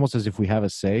 It's almost as if we have a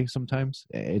say. Sometimes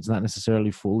it's not necessarily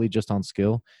fully just on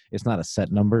skill. It's not a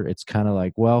set number. It's kind of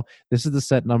like, well, this is the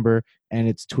set number, and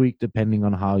it's tweaked depending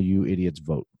on how you idiots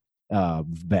vote,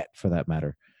 bet for that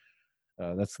matter.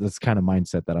 That's kind of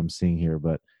mindset that I'm seeing here,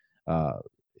 but.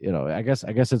 I guess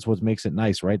it's what makes it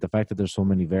nice, right? The fact that there's so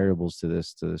many variables to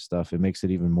this stuff, it makes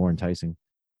it even more enticing.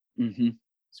 Mm-hmm.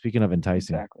 Speaking of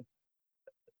enticing, exactly.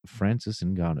 Francis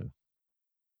Ngannou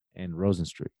and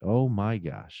Rozenstruik. Oh my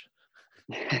gosh!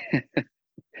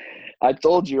 I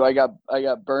told you I got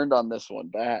burned on this one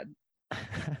bad.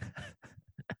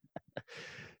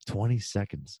 20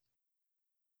 seconds.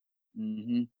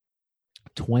 Mm-hmm.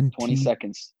 20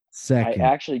 seconds. I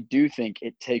actually do think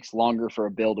it takes longer for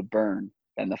a bill to burn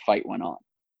than the fight went on.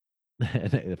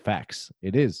 Facts.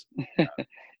 It is.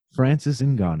 Francis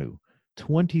Ngannou,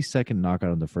 20-second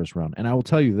knockout in the first round. And I will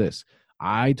tell you this.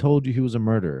 I told you he was a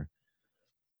murderer.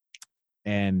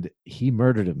 And he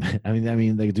murdered him. I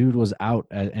mean, the dude was out,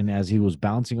 and as he was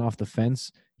bouncing off the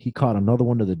fence, he caught another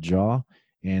one to the jaw.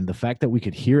 And the fact that we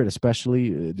could hear it,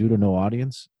 especially due to no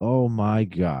audience, oh my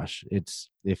gosh, it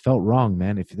felt wrong,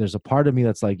 man. If there's a part of me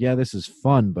that's like, yeah, this is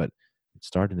fun, but it's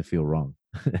starting to feel wrong.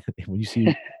 when you see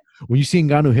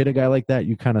Ngannou hit a guy like that,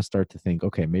 you kind of start to think,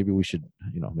 okay, maybe we should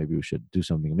do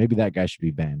something. Maybe that guy should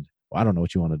be banned. Well, I don't know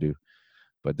what you want to do,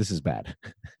 but this is bad.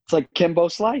 It's like Kimbo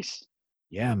Slice.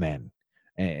 Yeah, man.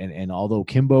 And although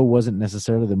Kimbo wasn't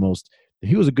necessarily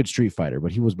he was a good street fighter,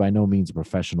 but he was by no means a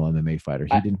professional MMA fighter.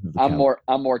 He didn't have the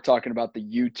I'm more talking about the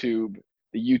YouTube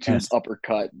yes.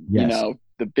 uppercut, yes.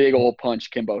 The big old punch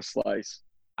Kimbo Slice.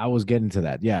 I was getting to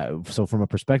that. Yeah. So from a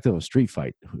perspective of street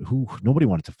fight, nobody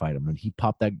wanted to fight him. And he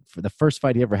popped that for the first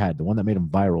fight he ever had, the one that made him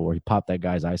viral, where he popped that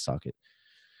guy's eye socket.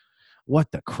 What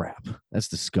the crap? That's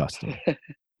disgusting.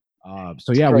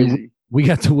 So yeah, we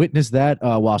got to witness that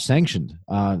while sanctioned.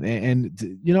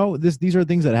 These are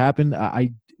things that happen.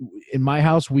 In my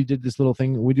house, we did this little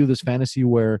thing. We do this fantasy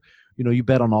where, you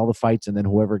bet on all the fights, and then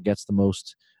whoever gets the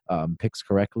most picks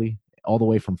correctly, all the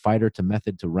way from fighter to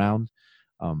method to round.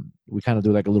 We kind of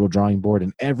do like a little drawing board,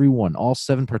 and all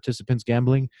 7 participants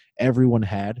gambling, everyone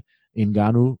had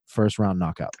Ngannou first round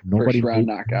knockout.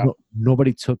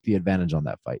 Nobody took the advantage on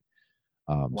that fight.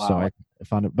 Wow. So I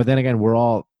found it. But then again, we're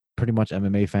all pretty much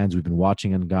MMA fans. We've been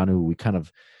watching Ngannou.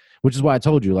 Which is why I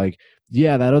told you, like,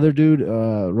 yeah, that other dude,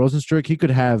 Rozenstruik, he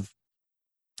could have,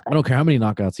 I don't care how many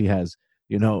knockouts he has.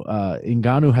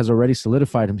 Ngannou has already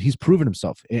solidified him. He's proven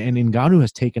himself. And Ngannou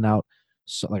has taken out,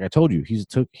 like I told you,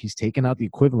 he's taken out the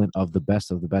equivalent of the best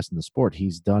in the sport.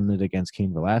 He's done it against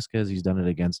Cain Velasquez. He's done it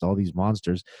against all these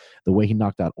monsters. The way he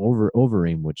knocked out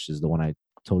Overeem, which is the one I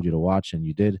told you to watch, and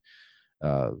you did.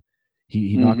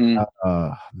 He knocked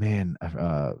out,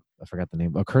 I forgot the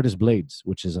name, Curtis Blades,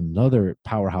 which is another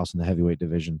powerhouse in the heavyweight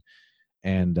division.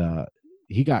 And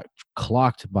he got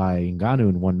clocked by Ngannou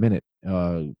in 1 minute.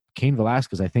 Cain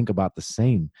Velasquez, I think about the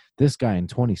same. This guy in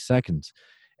 20 seconds.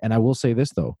 And I will say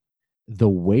this, though. The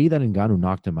way that Ngannou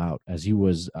knocked him out as he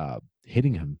was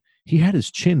hitting him, he had his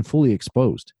chin fully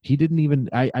exposed. He didn't even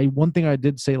one thing I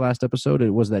did say last episode, it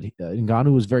was that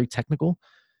Ngannou was very technical,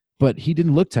 but he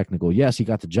didn't look technical. Yes, he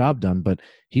got the job done, but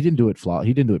he didn't do it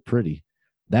he didn't do it pretty.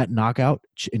 That knockout,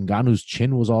 Ngannou's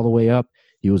chin was all the way up.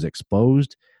 He was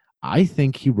exposed. I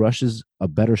think he rushes a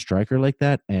better striker like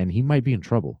that, and he might be in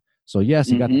trouble. So, yes,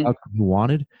 he got the outcome he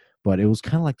wanted, but it was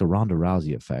kind of like the Ronda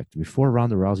Rousey effect. Before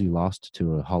Ronda Rousey lost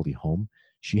to Holly Holm,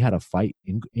 she had a fight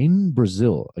in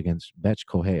Brazil against Bethe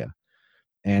Correia.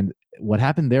 And what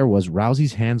happened there was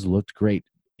Rousey's hands looked great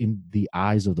in the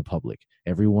eyes of the public.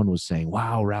 Everyone was saying,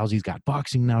 wow, Rousey's got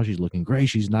boxing now. She's looking great.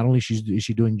 She's not only is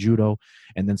she doing judo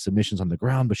and then submissions on the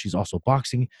ground, but she's also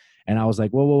boxing. And I was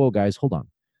like, whoa, guys, hold on.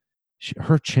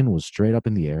 Her chin was straight up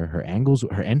in the air. Her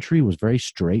entry was very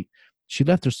straight. She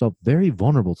left herself very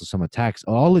vulnerable to some attacks.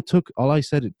 All I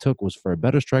said it took was for a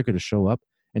better striker to show up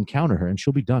and counter her, and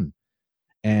she'll be done.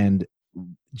 And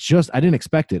I didn't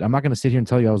expect it. I'm not going to sit here and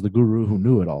tell you I was the guru who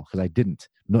knew it all, because I didn't.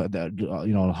 No,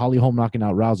 Holly Holm knocking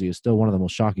out Rousey is still one of the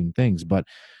most shocking things. But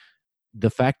the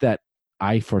fact that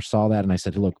I foresaw that and I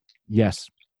said, look, yes,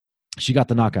 she got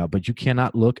the knockout, but you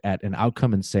cannot look at an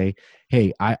outcome and say,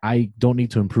 hey, I don't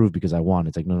need to improve because I won.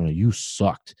 It's like, no, you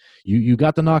sucked. You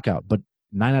got the knockout, but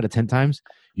 9 out of 10 times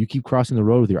you keep crossing the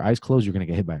road with your eyes closed, you're going to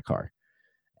get hit by a car.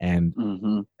 And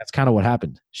that's kind of what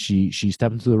happened. She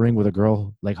stepped into the ring with a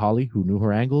girl like Holly, who knew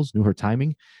her angles, knew her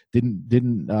timing,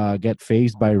 didn't get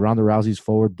phased by Ronda Rousey's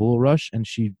forward bull rush, and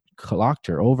she clocked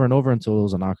her over and over until it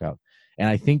was a knockout. And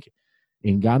I think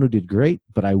Ngannou did great,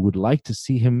 but I would like to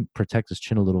see him protect his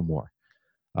chin a little more.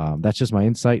 That's just my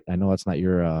insight. I know that's not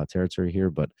your territory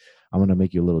here, but I'm going to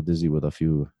make you a little dizzy with a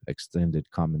few extended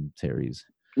commentaries.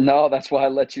 No, that's why I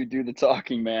let you do the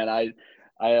talking, man.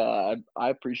 I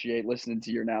appreciate listening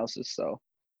to your analysis. So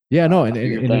yeah, no,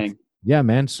 and yeah,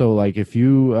 man. So like, if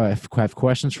you have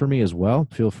questions for me as well,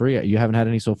 feel free. You haven't had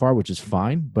any so far, which is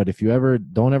fine. But if you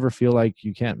don't ever feel like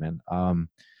you can't, man.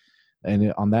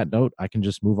 And on that note, I can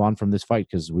just move on from this fight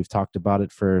because we've talked about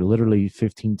it for literally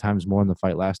 15 times more than the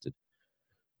fight lasted.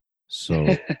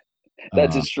 So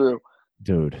that is true,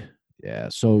 dude. Yeah.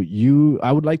 So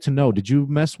I would like to know, did you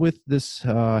mess with this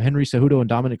Henry Cejudo and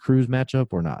Dominick Cruz matchup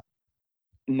or not?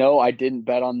 No, I didn't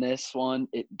bet on this one.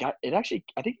 I think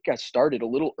it got started a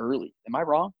little early. Am I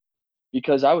wrong?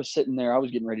 Because I was sitting there, I was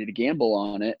getting ready to gamble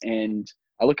on it, and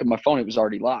I look at my phone, it was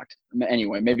already locked.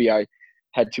 Anyway, maybe I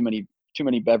had too many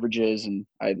beverages and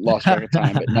I lost track of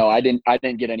time. But no, I didn't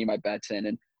get any of my bets in.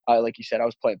 And like you said, I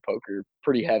was playing poker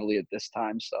pretty heavily at this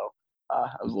time, so I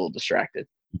was a little distracted.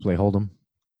 You play Hold'em?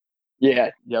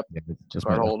 Yeah. Yep. Yeah, just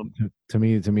Hold'em. To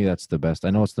me, that's the best. I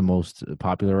know it's the most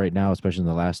popular right now, especially in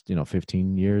the last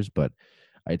 15 years, but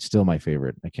it's still my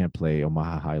favorite. I can't play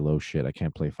Omaha high-low shit. I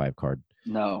can't play 5-card.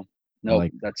 No,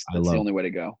 that's the only way to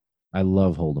go. I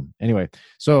love Hold'em. Anyway,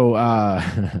 so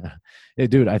hey,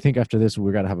 dude, I think after this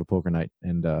we got to have a poker night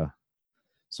and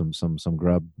some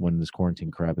grub when this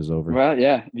quarantine crap is over. Well,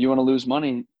 yeah, if you want to lose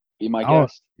money, be my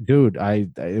guest. Dude,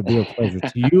 it'd be a pleasure.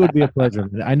 To you, it'd be a pleasure.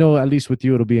 I know at least with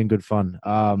you, it'll be in good fun.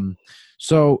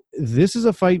 So this is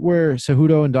a fight where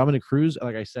Cejudo and Dominick Cruz,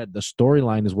 like I said, the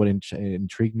storyline is what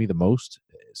intrigued me the most.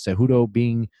 Cejudo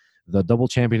being the double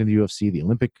champion in the UFC, the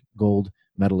Olympic gold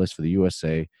medalist for the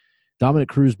USA. Dominick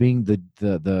Cruz being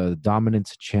the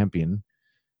dominant champion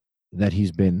that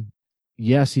he's been.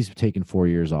 Yes, he's taken 4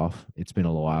 years off. It's been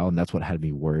a while, and that's what had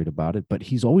me worried about it. But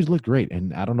he's always looked great.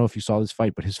 And I don't know if you saw this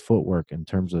fight, but his footwork in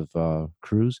terms of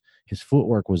Cruz, his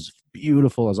footwork was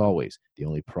beautiful as always. The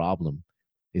only problem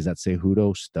is that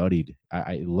Cejudo studied.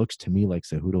 It looks to me like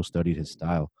Cejudo studied his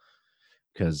style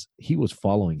because he was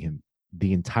following him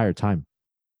the entire time.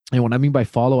 And what I mean by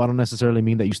follow, I don't necessarily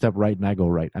mean that you step right and I go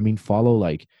right. I mean follow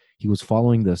like he was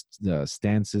following the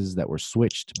stances that were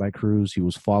switched by Cruz. He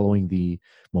was following the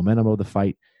momentum of the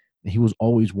fight. He was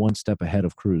always one step ahead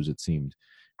of Cruz, it seemed.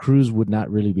 Cruz would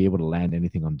not really be able to land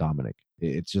anything on Dominick.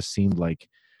 It just seemed like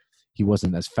he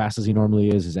wasn't as fast as he normally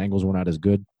is. His angles were not as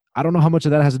good. I don't know how much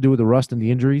of that has to do with the rust and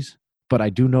the injuries, but I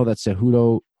do know that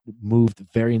Cejudo moved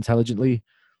very intelligently,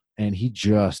 and he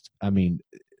just, I don't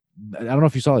know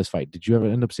if you saw this fight. Did you ever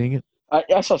end up seeing it?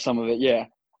 I saw some of it, yeah.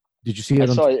 Did you see it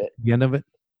the end of it?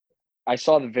 I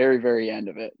saw the very, very end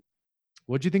of it.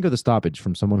 What do you think of the stoppage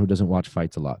from someone who doesn't watch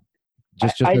fights a lot? I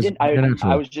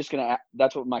was just going to –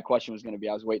 that's what my question was going to be.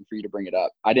 I was waiting for you to bring it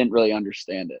up. I didn't really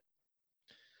understand it.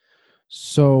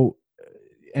 So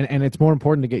and it's more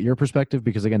important to get your perspective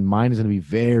because, again, mine is going to be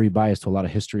very biased to a lot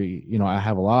of history. I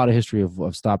have a lot of history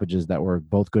of stoppages that were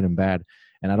both good and bad,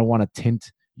 and I don't want to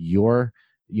tint your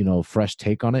fresh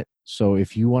take on it. So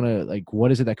if you want to,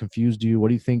 what is it that confused you? What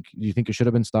do you think? Do you think it should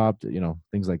have been stopped?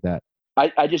 Things like that.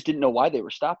 I just didn't know why they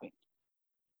were stopping.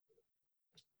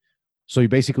 So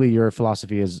your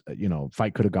philosophy is,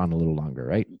 fight could have gone a little longer,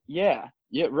 right? Yeah,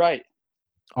 right.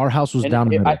 Our house was down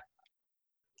the middle.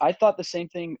 I thought the same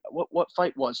thing. What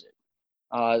fight was it?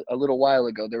 a little while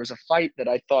ago. There was a fight that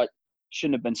I thought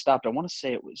shouldn't have been stopped. I want to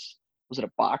say it was it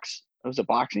a box? It was a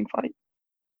boxing fight.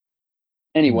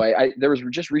 Hmm. Anyway, there was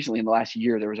just recently in the last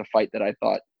year there was a fight that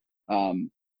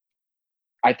um,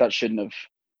 I thought should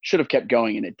have kept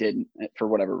going and it didn't for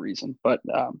whatever reason. But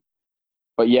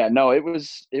yeah, no, it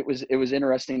was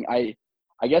interesting. I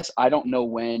guess I don't know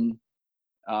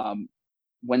um,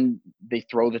 when they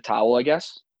throw the towel. I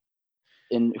guess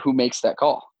and who makes that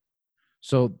call.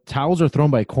 So towels are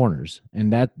thrown by corners,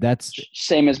 and that's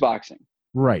Same as boxing.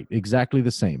 right, exactly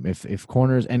the same. If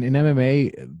corners and in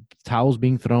MMA, towels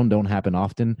being thrown don't happen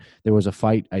often. There was a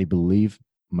fight, I believe.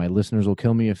 My listeners will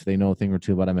kill me if they know a thing or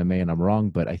two about MMA and I'm wrong,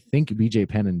 but I think BJ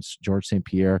Penn and George St.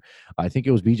 Pierre, I think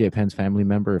it was BJ Penn's family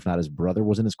member, if not his brother,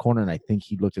 was in his corner, and I think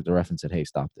he looked at the ref and said, "Hey,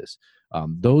 stop this."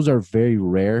 Those are very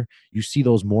rare. You see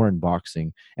those more in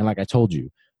boxing, and like I told you,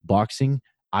 boxing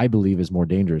I believe is more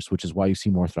dangerous, which is why you see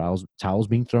more towels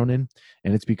being thrown in,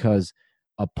 and it's because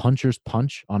a puncher's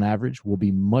punch on average will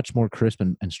be much more crisp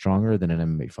and stronger than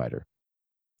an MMA fighter.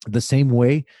 The same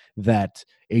way that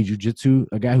a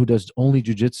guy who does only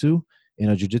jujitsu in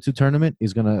a jujitsu tournament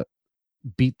is going to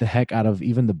beat the heck out of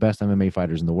even the best MMA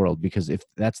fighters in the world, because if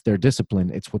that's their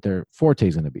discipline, it's what their forte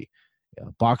is going to be.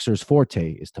 A boxer's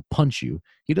forte is to punch you.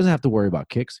 He doesn't have to worry about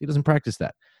kicks. He doesn't practice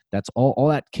that. That's all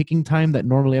that kicking time that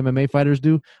normally MMA fighters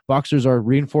do. Boxers are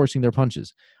reinforcing their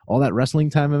punches. All that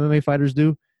wrestling time MMA fighters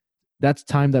do, that's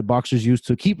time that boxers use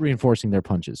to keep reinforcing their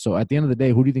punches. So at the end of the day,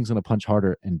 who do you think is going to punch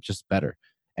harder and just better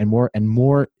and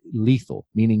more lethal?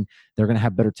 Meaning they're going to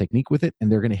have better technique with it, and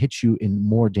they're going to hit you in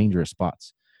more dangerous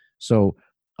spots. So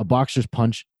a boxer's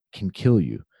punch can kill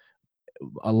you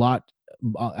a lot.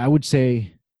 I would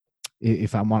say,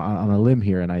 if I'm on a limb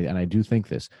here, and I do think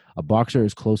this, a boxer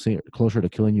is closer to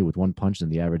killing you with one punch than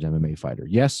the average MMA fighter.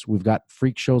 Yes, we've got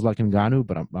freak shows like Ngannou,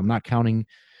 but I'm not counting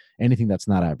anything that's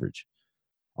not average.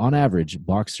 On average,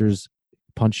 boxers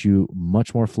punch you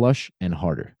much more flush and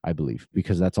harder, I believe,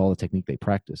 because that's all the technique they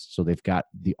practice. So they've got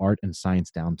the art and science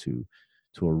down to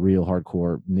a real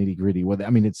hardcore nitty gritty. I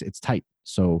mean, it's tight.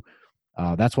 So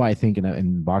that's why I think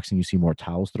in boxing you see more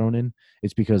towels thrown in.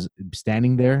 It's because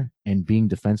standing there and being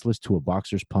defenseless to a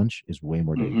boxer's punch is way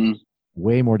more dangerous. Mm-hmm.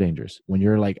 Way more dangerous when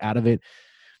you're like out of it.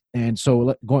 And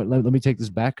so let me take this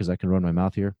back because I can run my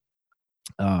mouth here.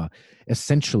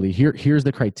 Essentially, here's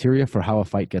the criteria for how a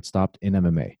fight gets stopped in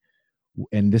MMA.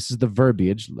 And this is the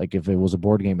verbiage, like if it was a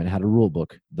board game and it had a rule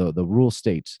book, the rule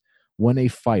states, when a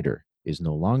fighter is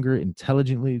no longer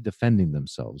intelligently defending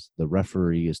themselves, the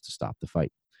referee is to stop the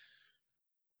fight.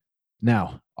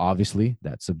 Now, obviously,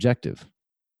 that's subjective,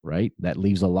 right? That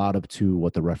leaves a lot up to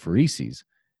what the referee sees.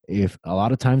 If a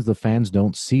lot of times the fans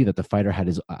don't see that the fighter had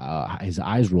his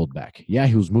eyes rolled back. Yeah,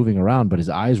 he was moving around, but his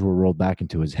eyes were rolled back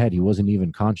into his head. He wasn't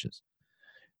even conscious.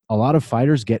 A lot of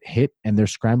fighters get hit and they're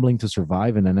scrambling to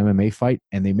survive in an MMA fight,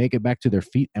 and they make it back to their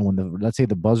feet. And when let's say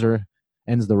the buzzer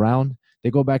ends the round,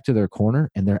 they go back to their corner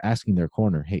and they're asking their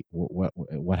corner, "Hey,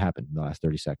 what happened in the last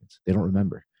 30 seconds?" They don't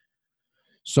remember.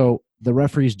 So the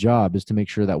referee's job is to make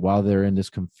sure that while they're in this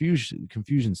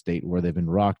confusion state where they've been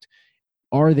rocked,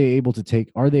 are they able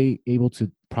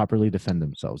to properly defend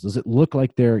themselves? Does it look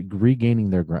like they're regaining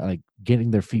their ground, like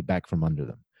getting their feet back from under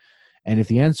them? And if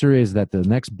the answer is that the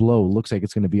next blow looks like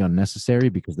it's going to be unnecessary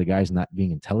because the guy's not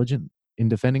being intelligent in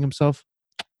defending himself,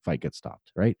 fight gets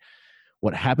stopped, right?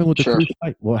 What happened with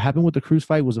the Cruz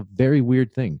fight was a very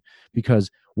weird thing,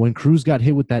 because when Cruz got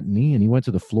hit with that knee and he went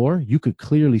to the floor, you could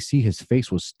clearly see his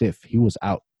face was stiff. He was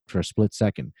out for a split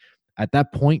second. At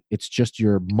that point, it's just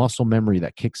your muscle memory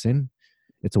that kicks in.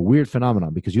 It's a weird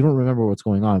phenomenon because you don't remember what's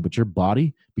going on, but your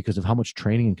body, because of how much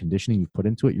training and conditioning you've put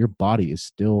into it, your body is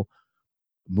still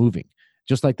moving.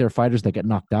 Just like there are fighters that get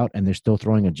knocked out and they're still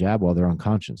throwing a jab while they're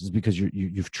unconscious. It's because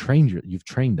you've trained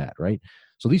that, right?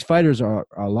 So these fighters are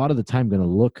a lot of the time going to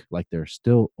look like they're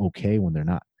still okay when they're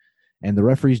not. And the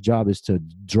referee's job is to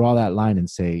draw that line and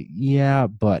say, yeah,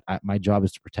 but my job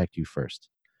is to protect you first.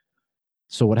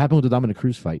 So what happened with the Dominick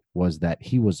Cruz fight was that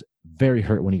he was very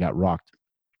hurt when he got rocked.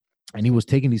 And he was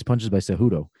taking these punches by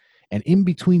Cejudo. And in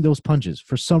between those punches,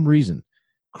 for some reason,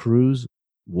 Cruz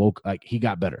he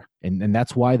got better. And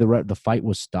that's why the fight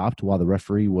was stopped while the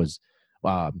referee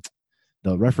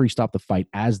stopped the fight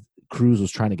as Cruz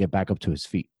was trying to get back up to his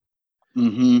feet.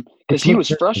 Mm-hmm. Because he was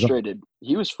frustrated.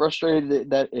 He was frustrated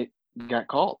that it got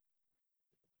called.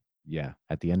 Yeah.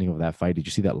 At the ending of that fight, did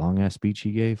you see that long ass speech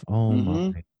he gave? Oh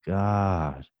my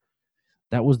God.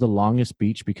 That was the longest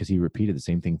speech because he repeated the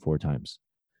same thing 4 times.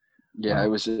 Yeah, it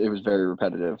was very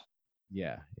repetitive.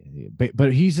 Yeah.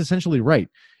 But he's essentially right.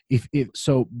 In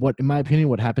my opinion,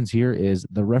 what happens here is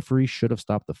the referee should have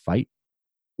stopped the fight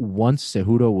once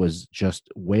Cejudo was just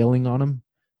wailing on him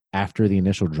after the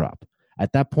initial drop.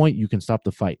 At that point, you can stop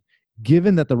the fight.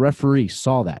 Given that the referee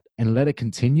saw that and let it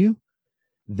continue,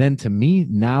 then to me,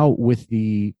 now with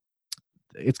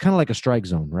it's kind of like a strike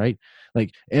zone, right?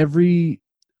 Like every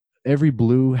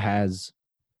blue has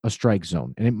a strike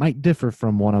zone, and it might differ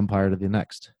from one umpire to the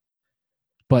next.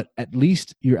 But at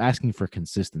least you're asking for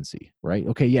consistency, right?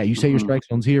 Okay, yeah, you say your strike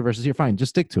zone's here versus here. Fine, just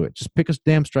stick to it. Just pick a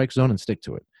damn strike zone and stick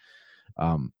to it.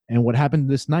 And what happened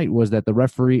this night was that the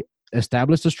referee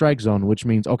established a strike zone, which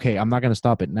means, okay, I'm not going to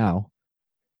stop it now.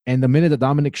 And the minute that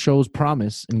Dominic shows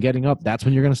promise in getting up, that's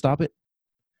when you're going to stop it.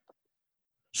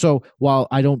 So while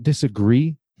I don't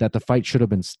disagree that the fight should have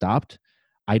been stopped,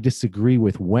 I disagree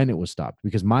with when it was stopped,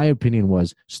 because my opinion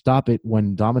was stop it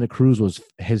when Dominic Cruz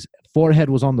his forehead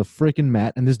was on the freaking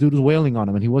mat and this dude was wailing on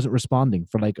him and he wasn't responding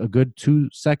for like a good 2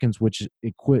 seconds, which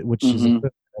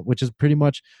is pretty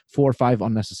much 4 or 5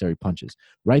 unnecessary punches.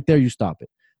 Right there, you stop it.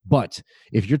 But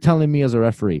if you're telling me as a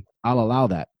referee, I'll allow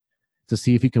that to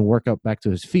see if he can work up back to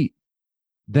his feet,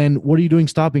 then what are you doing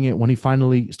stopping it when he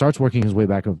finally starts working his way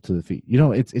back up to the feet?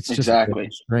 It's just exactly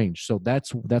strange. So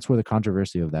that's where the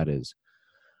controversy of that is.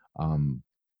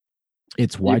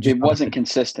 It's why it wasn't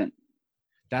consistent.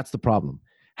 That's the problem.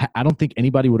 I don't think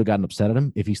anybody would have gotten upset at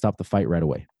him if he stopped the fight right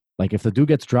away. Like if the dude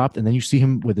gets dropped and then you see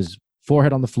him with his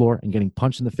forehead on the floor and getting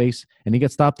punched in the face and he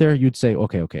gets stopped there, you'd say,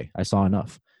 okay, I saw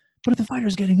enough. But if the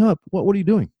fighter's getting up, what are you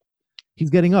doing? He's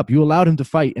getting up. You allowed him to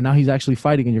fight, and now he's actually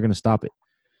fighting, and you're going to stop it.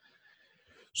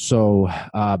 So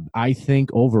I think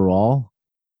overall,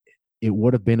 it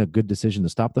would have been a good decision to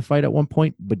stop the fight at one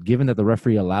point. But given that the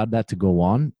referee allowed that to go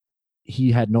on,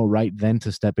 he had no right then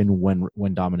to step in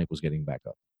when Dominic was getting back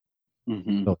up.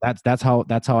 So that's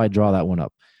how I draw that one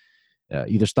up.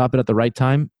 Either stop it at the right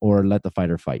time or let the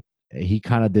fighter fight. He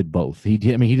kind of did both. He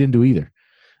didn't do either.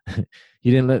 He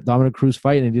didn't let Dominic Cruz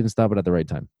fight, and he didn't stop it at the right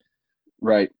time.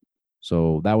 Right.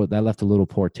 So that left a little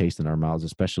poor taste in our mouths,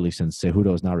 especially since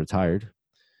Cejudo is now retired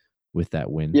with that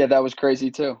win. Yeah, that was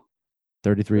crazy too.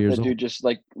 33 years old. The dude just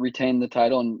like retained the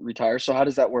title and retire. So how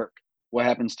does that work? What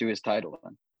happens to his title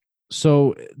then?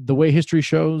 So the way history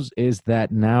shows is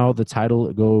that now the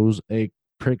title goes a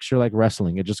picture like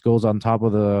wrestling. It just goes on top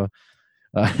of the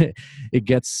it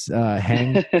gets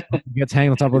hanged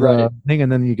on top of the thing,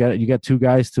 and then you get 2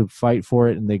 guys to fight for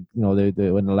it, and they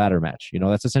in the ladder match.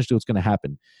 That's essentially what's going to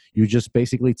happen. You just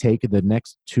basically take the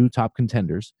next 2 top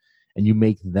contenders and you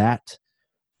make that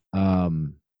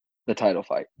the title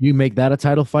fight. You make that a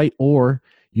title fight, or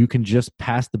you can just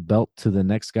pass the belt to the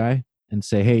next guy and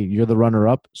say, hey, you're the runner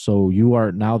up, so you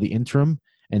are now the interim,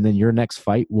 and then your next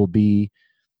fight will be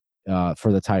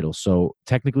for the title. So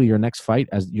technically your next fight,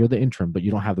 as you're the interim, but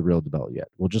you don't have the real belt yet.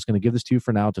 We're just going to give this to you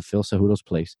for now to fill Cejudo's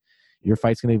place. Your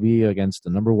fight's going to be against the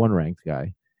number 1 ranked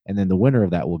guy, and then the winner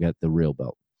of that will get the real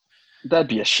belt. That'd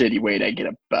be a shitty way to get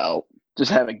a belt.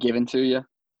 Just have it given to you.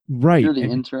 Right. You're the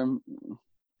interim.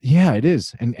 Yeah, it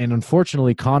is. And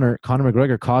unfortunately, Conor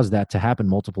McGregor caused that to happen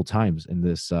multiple times in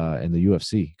this in the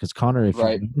UFC, because Conor, if you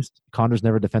noticed, Conor's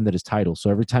never defended his title.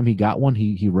 So every time he got one,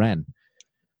 he ran.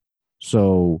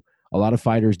 So a lot of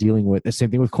fighters dealing with the same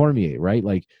thing with Cormier, right?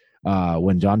 Like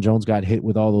when John Jones got hit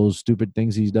with all those stupid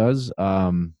things he does.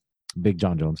 Big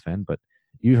John Jones fan, but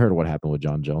you heard what happened with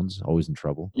John Jones, always in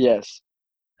trouble. Yes.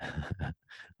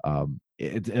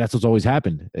 That's what's always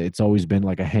happened. It's always been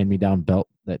like a hand-me-down belt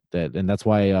and that's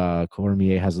why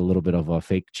Cormier has a little bit of a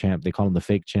fake champ. They call him the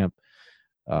fake champ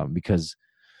because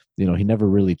he never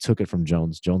really took it from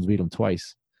Jones. Jones beat him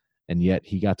twice, and yet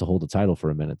he got to hold the title for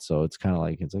a minute. So it's kind of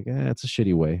like it's a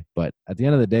shitty way. But at the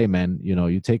end of the day, man,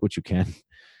 you take what you can,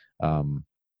 and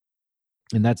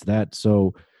that's that.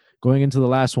 So going into the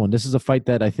last one, this is a fight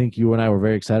that I think you and I were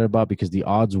very excited about because the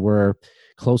odds were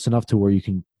close enough to where you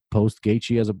can post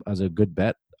Gaethje as a good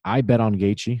bet. I bet on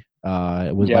Gaethje.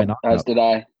 It was by knockout. As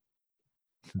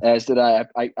did I.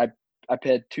 I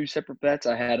had 2 separate bets.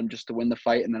 I had him just to win the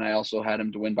fight, and then I also had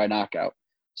him to win by knockout.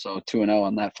 So 2-0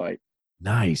 on that fight.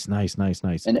 Nice.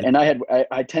 And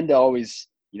I tend to always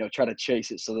try to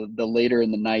chase it. So the later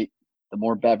in the night, the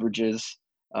more beverages,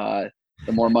 the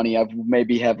more money I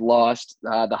maybe have lost,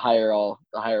 the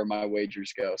higher my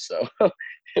wagers go. So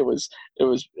it was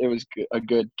a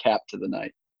good cap to the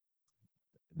night.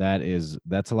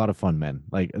 That's a lot of fun, man.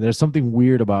 Like there's something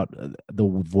weird about the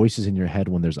voices in your head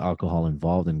when there's alcohol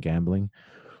involved in gambling.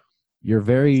 You're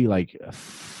very like,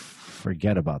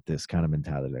 forget about this kind of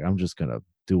mentality. Like, I'm just going to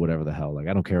do whatever the hell. Like,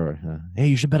 I don't care. Hey,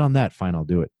 you should bet on that. Fine, I'll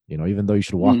do it. Even though you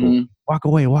should walk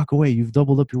away. You've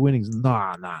doubled up your winnings.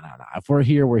 Nah. If we're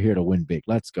here to win big.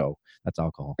 Let's go. That's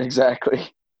alcohol. Exactly.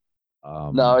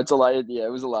 No, it's a lot. Yeah,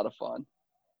 it was a lot of fun.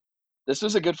 This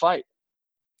was a good fight.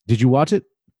 Did you watch it?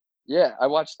 Yeah, I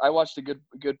watched a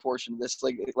good portion of this.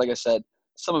 Like I said,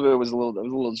 some of it was a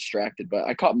little distracted, but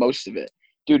I caught most of it.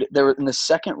 Dude, there were in the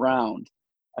second round,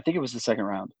 I think it was the second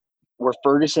round, where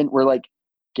like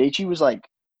Gaethje was like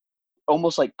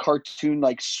almost like cartoon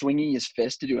like swinging his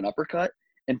fist to do an uppercut,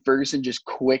 and Ferguson just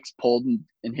quick pulled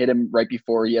and hit him right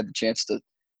before he had the chance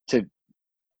to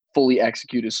fully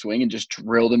execute his swing and just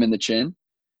drilled him in the chin.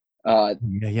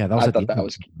 Yeah, that was I at the thought end that of the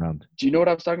was. second round. Do you know what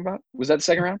I was talking about? Was that the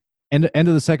second round? End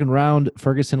of the second round,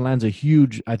 Ferguson lands a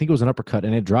huge, I think it was an uppercut,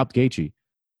 and it dropped Gaethje.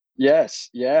 Yes.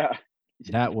 Yeah.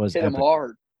 That was Hit him epic,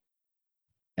 hard.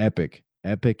 epic,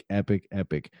 epic, epic,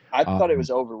 epic. I thought it Um, was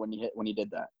over when he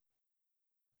did that.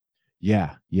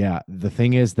 yeah, yeah. The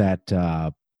thing is that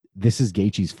this is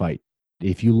Gaethje's fight.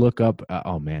 If you look up,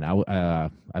 oh man,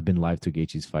 I've been live to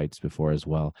Gaethje's fights before as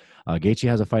well. Gaethje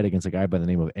has a fight against a guy by the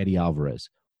name of Eddie Alvarez.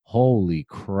 Holy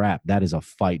crap, that is a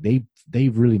fight.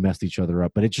 They've really messed each other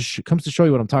up, but it just comes to show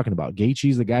you what I'm talking about.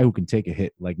 Gaethje's the guy who can take a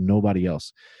hit like nobody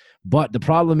else. But the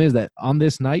problem is that on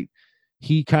this night,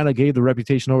 he kind of gave the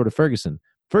reputation over to Ferguson.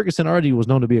 Ferguson already was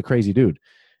known to be a crazy dude.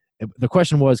 The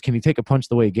question was, can he take a punch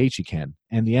the way Gaethje can?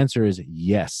 And the answer is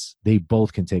yes. They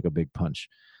both can take a big punch.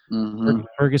 Mm-hmm.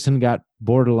 Ferguson got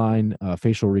borderline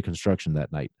facial reconstruction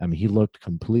that night. I mean, he looked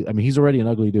complete. I mean, he's already an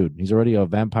ugly dude. He's already a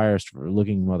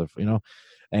vampire-looking motherfucker,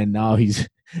 and now he's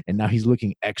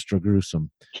looking extra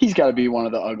gruesome. He's got to be one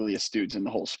of the ugliest dudes in the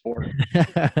whole sport.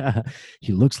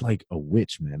 He looks like a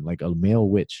witch, man, like a male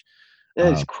witch.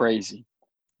 That is crazy.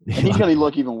 And he's going to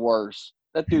look even worse.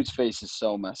 That dude's face is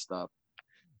so messed up.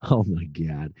 Oh my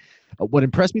God! What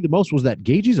impressed me the most was that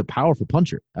Gaethje's a powerful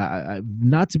puncher.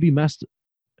 Not to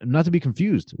be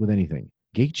confused with anything.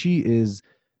 Gaethje is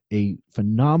a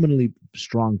phenomenally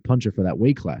strong puncher for that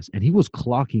weight class, and he was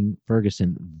clocking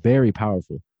Ferguson very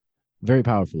powerfully.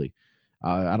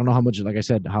 I don't know how much, like I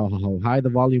said, how high the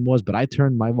volume was, but I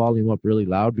turned my volume up really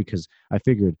loud because I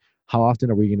figured, how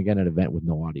often are we going to get an event with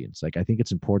no audience? Like, I think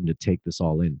it's important to take this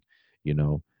all in, you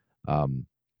know.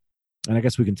 And I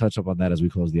guess we can touch up on that as we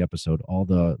close the episode. All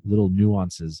the little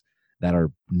nuances that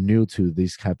are new to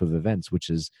these type of events,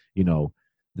 which is,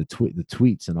 the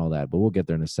tweets and all that. But we'll get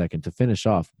there in a second. To finish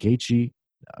off, Gaethje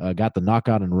got the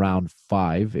knockout in round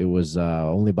 5. It was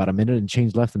only about a minute and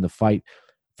change left in the fight.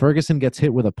 Ferguson gets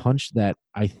hit with a punch that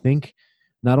I think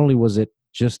not only was it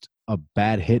just a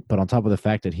bad hit, but on top of the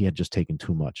fact that he had just taken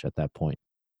too much at that point.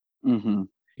 Mm-hmm.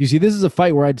 You see, this is a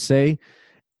fight where I'd say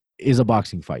is a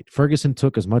boxing fight. Ferguson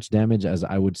took as much damage as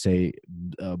I would say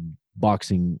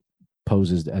boxing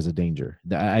poses as a danger.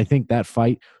 I think that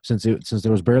fight, since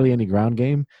there was barely any ground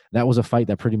game, that was a fight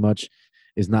that pretty much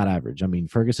is not average. I mean,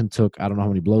 Ferguson took, I don't know how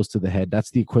many blows to the head. That's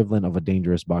the equivalent of a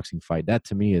dangerous boxing fight. That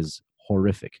to me is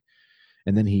horrific.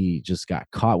 And then he just got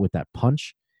caught with that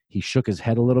punch. He shook his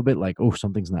head a little bit like, oh,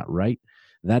 something's not right.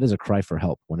 That is a cry for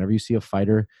help. Whenever you see a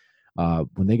fighter,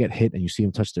 when they get hit and you see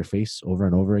them touch their face over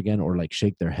and over again or like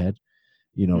shake their head,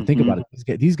 think about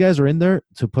it. These guys are in there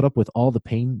to put up with all the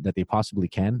pain that they possibly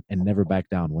can and never back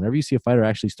down. Whenever you see a fighter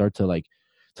actually start to like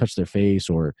touch their face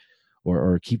or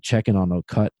keep checking on a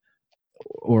cut,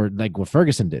 or like what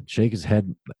Ferguson did, shake his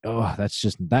head,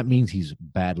 that means he's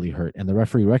badly hurt. And the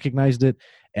referee recognized it,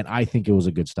 and I think it was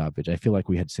a good stoppage. I feel like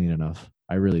we had seen enough.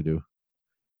 I really do.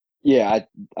 Yeah,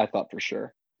 I thought for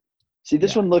sure. See,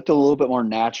 this one looked a little bit more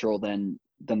natural than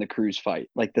the Cruz fight.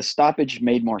 Like the stoppage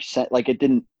made more sense. Like it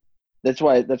didn't. That's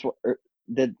why it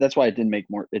didn't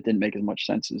make as much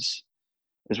sense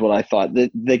as what I thought.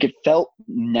 Like it felt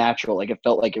natural. Like it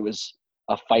felt like it was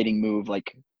a fighting move.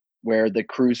 Like where the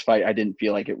Cruz fight, I didn't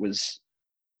feel like it was.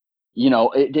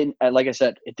 It didn't. Like I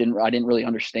said, it didn't. I didn't really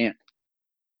understand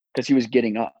because he was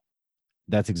getting up.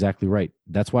 That's exactly right.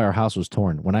 That's why our house was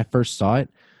torn. When I first saw it,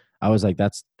 I was like,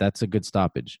 that's a good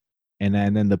stoppage. And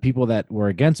then the people that were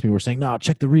against me were saying, no,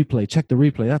 check the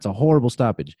replay. That's a horrible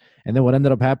stoppage. And then what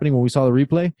ended up happening when we saw the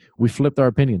replay, we flipped our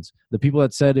opinions. The people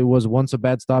that said it was once a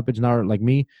bad stoppage now, like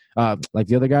me, like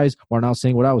the other guys, are now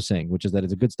saying what I was saying, which is that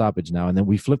it's a good stoppage now. And then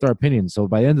we flipped our opinions. So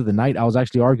by the end of the night, I was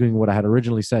actually arguing what I had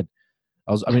originally said.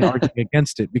 Arguing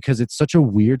against it because it's such a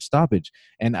weird stoppage.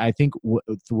 And I think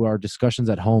through our discussions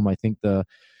at home, I think the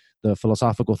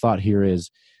philosophical thought here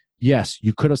is, yes,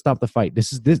 you could have stopped the fight.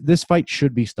 This fight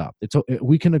should be stopped.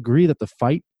 We can agree that the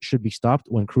fight should be stopped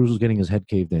when Cruz was getting his head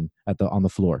caved in on the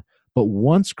floor. But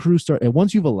once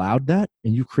you've allowed that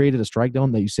and you created a strike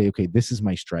zone that you say, okay, this is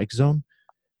my strike zone.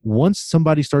 Once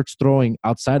somebody starts throwing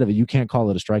outside of it, you can't call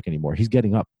it a strike anymore. He's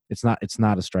getting up. It's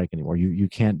not a strike anymore. You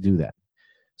can't do that.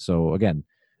 So again,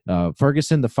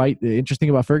 Ferguson, the interesting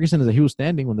about Ferguson is that he was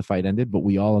standing when the fight ended, but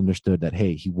we all understood that,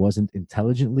 hey, he wasn't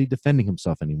intelligently defending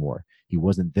himself anymore. He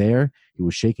wasn't there. He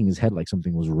was shaking his head like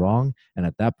something was wrong. And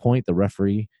at that point, the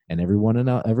referee and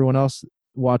everyone else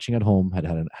watching at home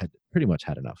had pretty much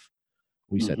had enough.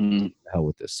 We said, "The hell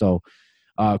with this." So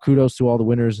kudos to all the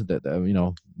winners that,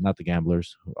 not the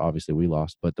gamblers. Obviously we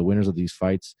lost, but the winners of these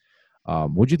fights.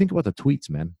 What'd you think about the tweets,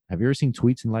 man? Have you ever seen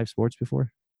tweets in live sports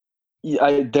before?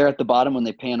 Yeah, they're at the bottom when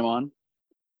they pan them on.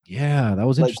 Yeah, that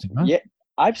was interesting. Huh? Yeah,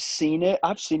 I've seen it.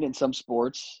 I've seen it in some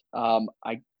sports.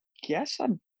 I guess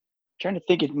I'm trying to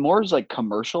think. It more is like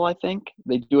commercial. I think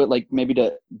they do it like maybe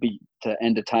to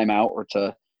end a timeout or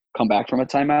to come back from a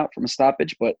timeout from a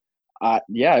stoppage. But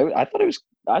yeah, I thought it was.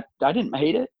 I didn't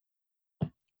hate it.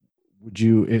 Would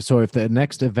you? If the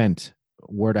next event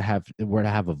were to have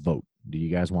a vote, do you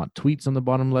guys want tweets on the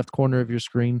bottom left corner of your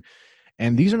screen?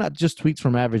 And these are not just tweets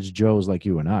from average Joes like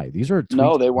you and I. These are tweets.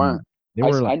 No, they weren't.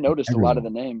 Were I noticed everyone. A lot of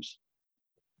the names.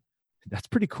 That's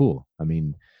pretty cool. I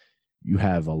mean, you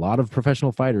have a lot of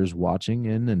professional fighters watching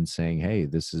in and saying, "Hey,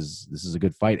 this is a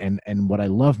good fight." And what I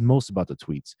loved most about the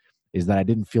tweets is that I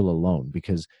didn't feel alone,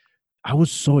 because I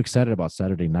was so excited about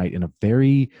Saturday night in a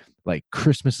very like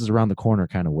Christmas is around the corner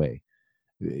kind of way.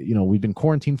 We've been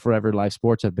quarantined forever. Live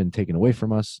sports have been taken away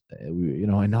from us.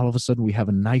 And all of a sudden we have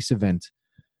a nice event.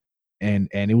 And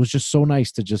it was just so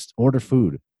nice to just order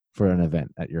food for an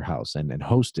event at your house and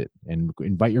host it and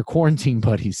invite your quarantine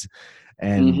buddies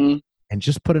and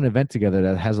just put an event together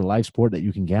that has a live sport that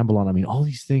you can gamble on. I mean, all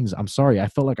these things. I'm sorry. I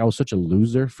felt like I was such a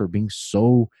loser for being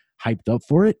so hyped up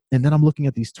for it. And then I'm looking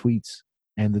at these tweets,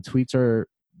 and the tweets are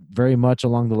very much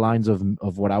along the lines of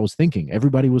what I was thinking.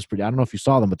 Everybody was I don't know if you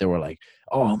saw them, but they were like,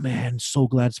 "Oh man, so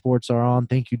glad sports are on.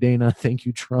 Thank you, Dana. Thank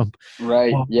you, Trump."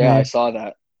 Right. Oh, yeah, man. I saw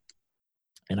that.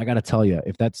 And I got to tell you,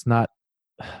 if that's not,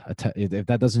 if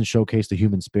that doesn't showcase the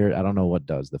human spirit, I don't know what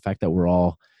does. The fact that we're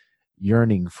all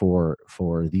yearning for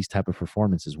these type of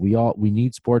performances. We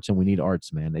need sports and we need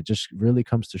arts, man. It just really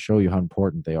comes to show you how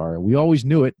important they are. We always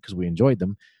knew it because we enjoyed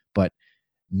them, but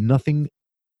nothing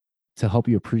to help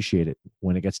you appreciate it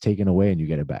when it gets taken away and you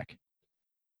get it back.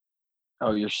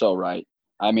 Oh, you're so right.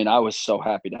 I mean, I was so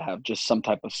happy to have just some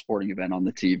type of sporting event on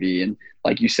the TV. And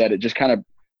like you said, it just kind of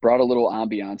brought a little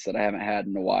ambiance that I haven't had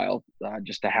in a while,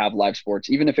 just to have live sports,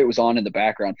 even if it was on in the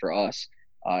background for us.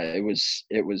 It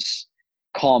was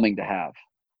calming to have.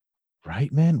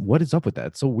 Right, man. What is up with that?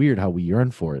 It's so weird how we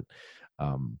yearn for it.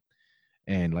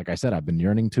 And like I said, I've been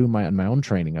yearning to my own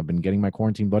training. I've been getting my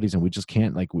quarantine buddies, and we just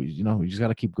can't, we just got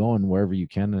to keep going wherever you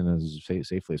can and as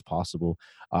safely as possible.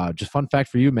 Just fun fact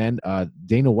for you, man.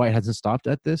 Dana White hasn't stopped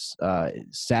at this.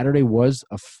 Saturday was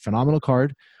a phenomenal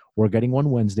card. We're getting one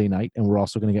Wednesday night, and we're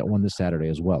also going to get one this Saturday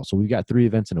as well. So we've got 3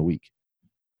 events in a week.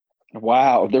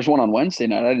 Wow. There's one on Wednesday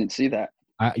night. I didn't see that.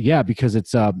 Yeah, because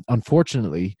it's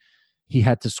unfortunately he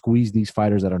had to squeeze these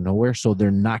fighters out of nowhere, so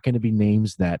they're not going to be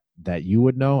names that you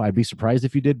would know. I'd be surprised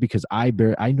if you did, because I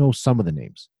know some of the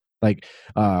names. Like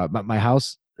my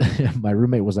house, my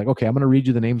roommate was like, "Okay, I'm going to read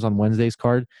you the names on Wednesday's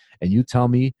card, and you tell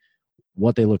me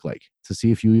what they look like to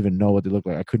see if you even know what they look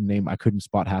like." I couldn't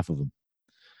spot half of them.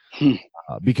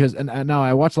 Because and now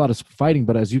I watch a lot of fighting,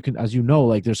 but as you know,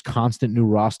 like there's constant new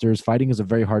rosters. Fighting is a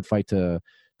very hard fight to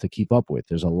keep up with.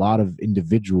 There's a lot of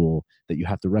individual that you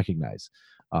have to recognize.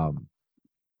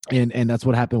 And that's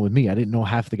what happened with me. I didn't know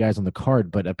half the guys on the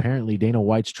card, but apparently Dana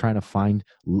White's trying to find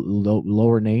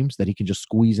lower names that he can just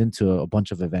squeeze into a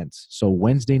bunch of events. So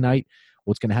Wednesday night,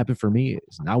 what's going to happen for me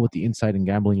is, now with the insight and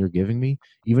gambling you're giving me,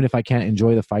 even if I can't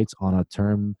enjoy the fights on a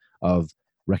term of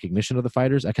recognition of the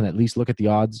fighters, I can at least look at the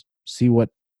odds, see what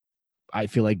I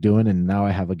feel like doing, and now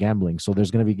I have a gambling. So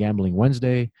there's going to be gambling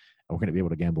Wednesday, and we're going to be able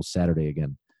to gamble Saturday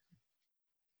again.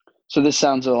 So this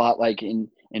sounds a lot like, in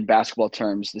basketball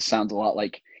terms, this sounds a lot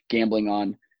like gambling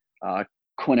on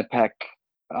Quinnipiac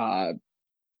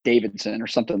Davidson or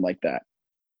something like that.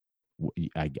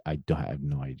 I have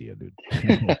no idea, dude.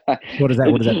 What does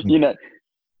that mean?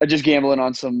 Just gambling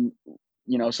on some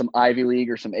Ivy League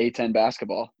or some A-10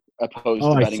 basketball, opposed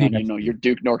to betting on your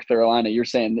Duke, North Carolina. You're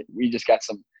saying that we just got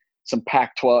some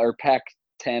Pac-12 or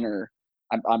Pac-10, or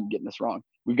I'm getting this wrong.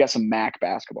 We've got some MAC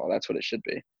basketball. That's what it should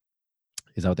be.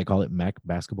 Is that what they call it, MAC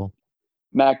basketball?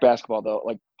 MAC basketball, though,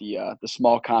 like the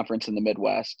small conference in the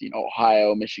Midwest.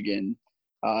 Ohio, Michigan,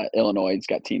 Illinois. It's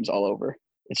got teams all over.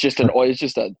 It's just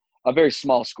a very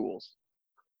small schools.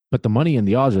 But the money and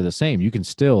the odds are the same. You can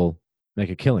still make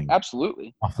a killing.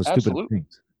 Absolutely. Off the stupid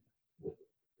things.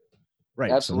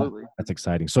 Right. Absolutely. So that's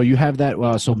exciting. So you have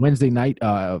that. So Wednesday night,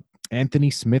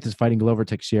 Anthony Smith is fighting Glover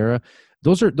Teixeira.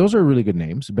 Those are really good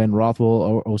names. Ben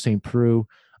Rothwell, Osain Peru.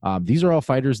 These are all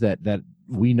fighters that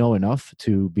we know enough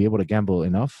to be able to gamble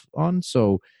enough on.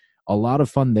 So a lot of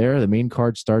fun there. The main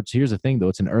card starts. Here's the thing, though.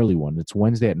 It's an early one. It's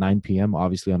Wednesday at 9 p.m.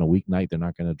 Obviously, on a weeknight, they're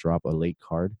not going to drop a late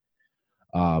card.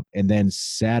 And then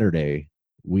Saturday,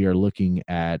 we are looking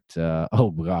at,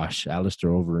 oh gosh, Alistair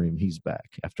Overeem. He's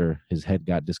back after his head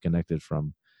got disconnected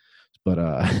from. But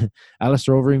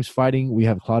Alistair Overeem's fighting. We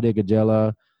have Claudia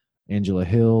Gadelha, Angela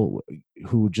Hill,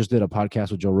 who just did a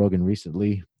podcast with Joe Rogan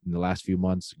recently in the last few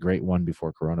months. Great one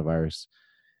before coronavirus.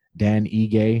 Dan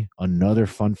Ige, another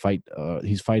fun fight.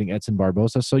 He's fighting Edson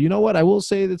Barbosa. So you know what? I will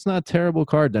say it's not a terrible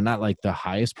card. They're not like the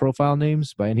highest profile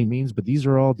names by any means, but these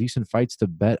are all decent fights to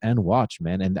bet and watch,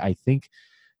 man. And I think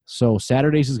so.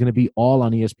 Saturdays is going to be all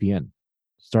on ESPN,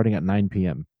 starting at 9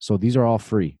 p.m. So these are all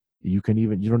free. You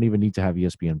don't even need to have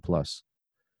ESPN Plus.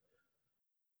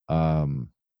 So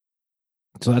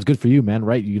that's good for you, man.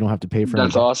 Right? You don't have to pay for.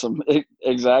 That's awesome.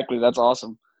 Exactly. That's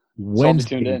awesome. So I'll be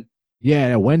tuned in.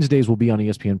 Yeah, Wednesdays will be on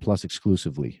ESPN Plus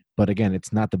exclusively. But again,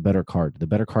 it's not the better card. The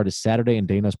better card is Saturday, and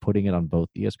Dana's putting it on both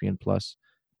ESPN Plus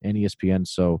and ESPN.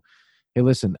 So, hey,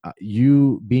 listen,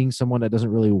 you being someone that doesn't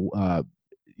really,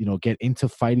 get into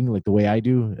fighting like the way I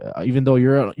do, even though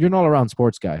you're an all-around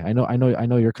sports guy. I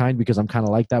know you're kind, because I'm kind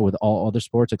of like that with all other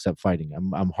sports except fighting.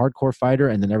 I'm hardcore fighter,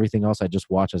 and then everything else I just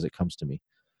watch as it comes to me.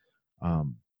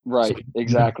 Right.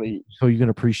 Exactly. So you can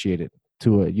appreciate it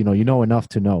to you know enough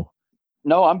to know.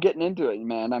 No, I'm getting into it,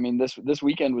 man. I mean, this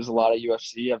weekend was a lot of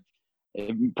UFC.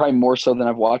 Probably more so than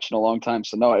I've watched in a long time.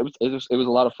 So no, it was a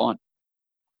lot of fun.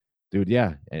 Dude,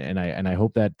 yeah, and I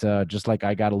hope that just like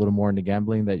I got a little more into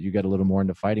gambling, that you get a little more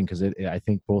into fighting, because I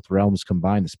think both realms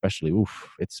combined, especially,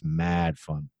 it's mad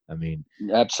fun. I mean,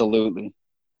 absolutely,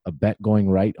 a bet going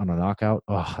right on a knockout,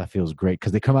 that feels great,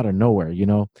 because they come out of nowhere,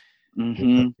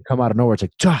 Mm-hmm. They come out of nowhere. It's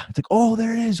like, oh,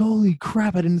 there it is. Holy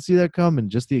crap, I didn't see that coming.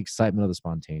 Just the excitement of the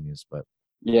spontaneous, but.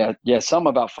 Yeah. Something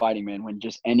about fighting, man, when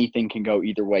just anything can go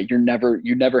either way. You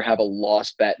never have a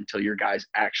lost bet until your guy's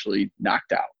actually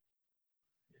knocked out.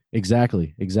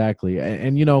 Exactly.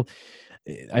 And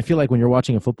I feel like when you're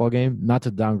watching a football game, not to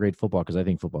downgrade football, because I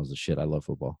think football is the shit. I love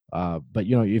football. But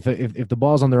if the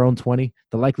ball's on their own 20,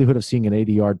 the likelihood of seeing an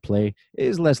 80-yard play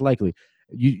is less likely.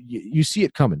 You see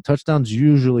it coming. Touchdowns,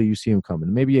 usually you see them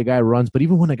coming. Maybe a guy runs, but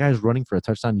even when a guy's running for a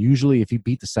touchdown, usually if you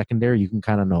beat the secondary, you can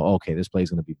kind of know, okay, this play is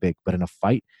going to be big. But in a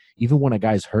fight, even when a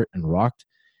guy's hurt and rocked,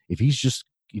 if he's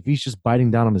just biting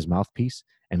down on his mouthpiece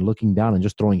and looking down and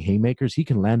just throwing haymakers, he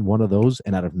can land one of those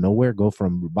and out of nowhere go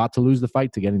from about to lose the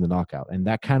fight to getting the knockout. And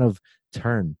that kind of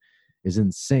turn is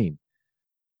insane.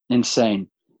 Insane.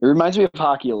 It reminds me of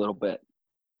hockey a little bit.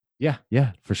 Yeah,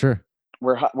 for sure.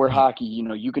 Where hockey,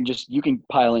 you can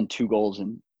pile in 2 goals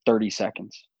in 30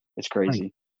 seconds. It's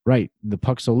crazy. Right. The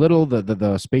puck's so little,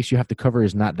 the space you have to cover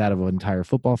is not that of an entire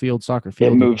football field, soccer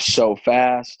field. It moves so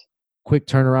fast. Quick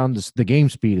turnaround. The game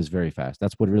speed is very fast.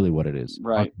 That's what it is.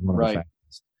 Right.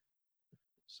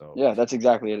 So yeah, that's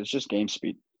exactly it. It's just game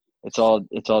speed. It's all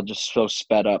just so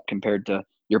sped up compared to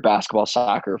your basketball,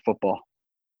 soccer, or football.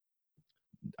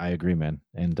 I agree, man.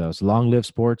 And so long live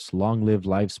sports, long live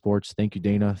live sports. Thank you,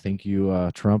 Dana. Thank you,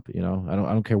 Trump. I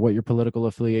don't care what your political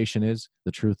affiliation is.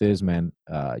 The truth is, man,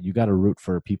 you got to root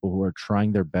for people who are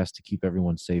trying their best to keep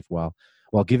everyone safe while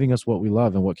giving us what we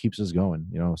love and what keeps us going.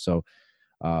 So,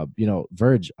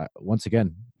 Verge, once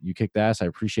again, you kicked ass. I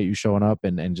appreciate you showing up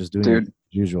and just doing it as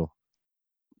usual.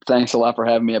 Thanks a lot for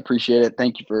having me. I appreciate it.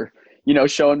 Thank you for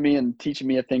showing me and teaching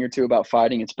me a thing or two about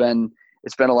fighting. It's been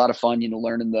a lot of fun.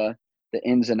 Learning the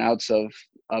ins and outs of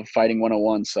fighting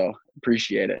 101. So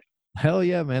appreciate it. Hell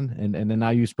yeah, man. And then now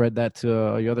you spread that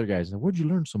to your other guys. Where'd you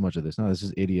learn so much of this? No, this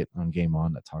is idiot on Game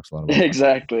On that talks a lot about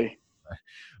exactly.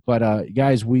 But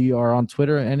guys, we are on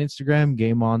Twitter and Instagram,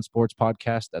 Game On Sports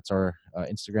Podcast. That's our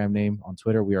Instagram name. On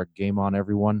Twitter, we are Game On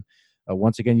Everyone.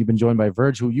 Once again, you've been joined by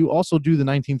Verge, who you also do the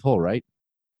 19th hole, right?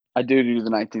 I do the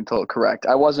 19th hole, correct.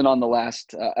 I wasn't on the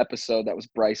last episode. That was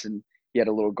Bryson. He had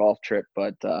a little golf trip,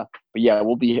 but yeah,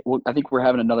 I think we're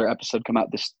having another episode come out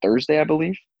this Thursday, I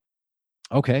believe.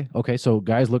 Okay. So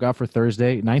guys, look out for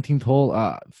Thursday, 19th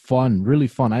hole. Fun, really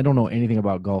fun. I don't know anything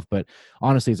about golf, but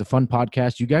honestly, it's a fun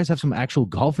podcast. You guys have some actual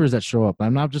golfers that show up.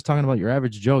 I'm not just talking about your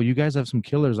average Joe. You guys have some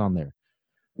killers on there.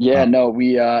 Yeah, no,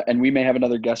 we may have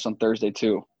another guest on Thursday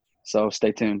too. So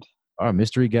stay tuned. Our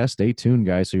mystery guest, stay tuned,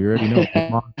 guys. So you already know,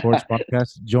 Game On Sports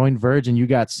Podcast. Join Verge, and you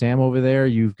got Sam over there.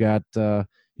 You've got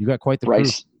quite the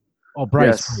Bryce. Crew. Oh,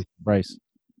 Bryce. Yes. Bryce.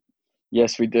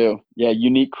 Yes, we do. Yeah,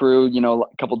 unique crew,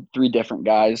 a 3 different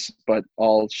guys, but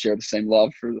all share the same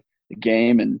love for the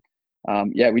game. And,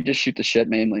 we just shoot the shit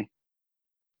mainly.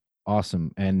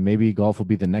 Awesome. And maybe golf will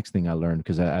be the next thing I learned,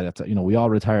 because we all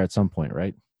retire at some point,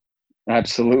 right?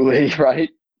 Absolutely, right?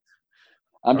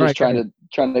 I'm All just right,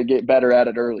 trying to get better at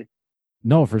it early.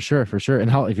 No, for sure, for sure.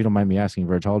 And how, if you don't mind me asking,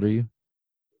 Verge, how old are you?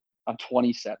 I'm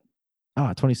 27.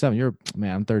 Ah, 27.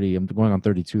 Man, I'm 30. I'm going on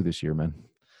 32 this year, man.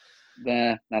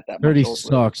 Nah, not that much 30 older.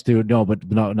 sucks, dude. No, but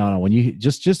no. When you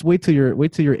just wait till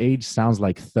your age sounds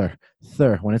like thir.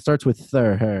 When it starts with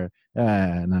thir,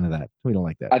 none of that. We don't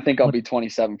like that. I think I'll be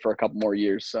 27 for a couple more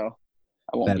years, so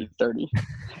I won't be 30.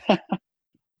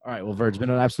 All right, well, Verge, it's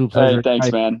been an absolute pleasure. Hey,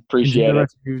 thanks, man. Enjoy Appreciate the it.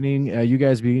 rest of your evening. You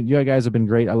guys have been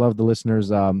great. I love the listeners.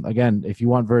 Again, if you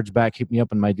want Verge back, hit me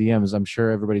up in my DMs. I'm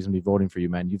sure everybody's gonna be voting for you,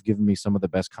 man. You've given me some of the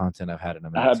best content I've had in a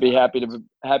minute. I'd be happy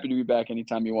to be back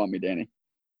anytime you want me, Danny.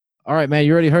 All right, man.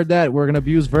 You already heard that. We're gonna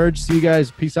abuse Verge. See you guys.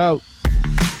 Peace out.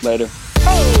 Later.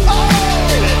 Oh!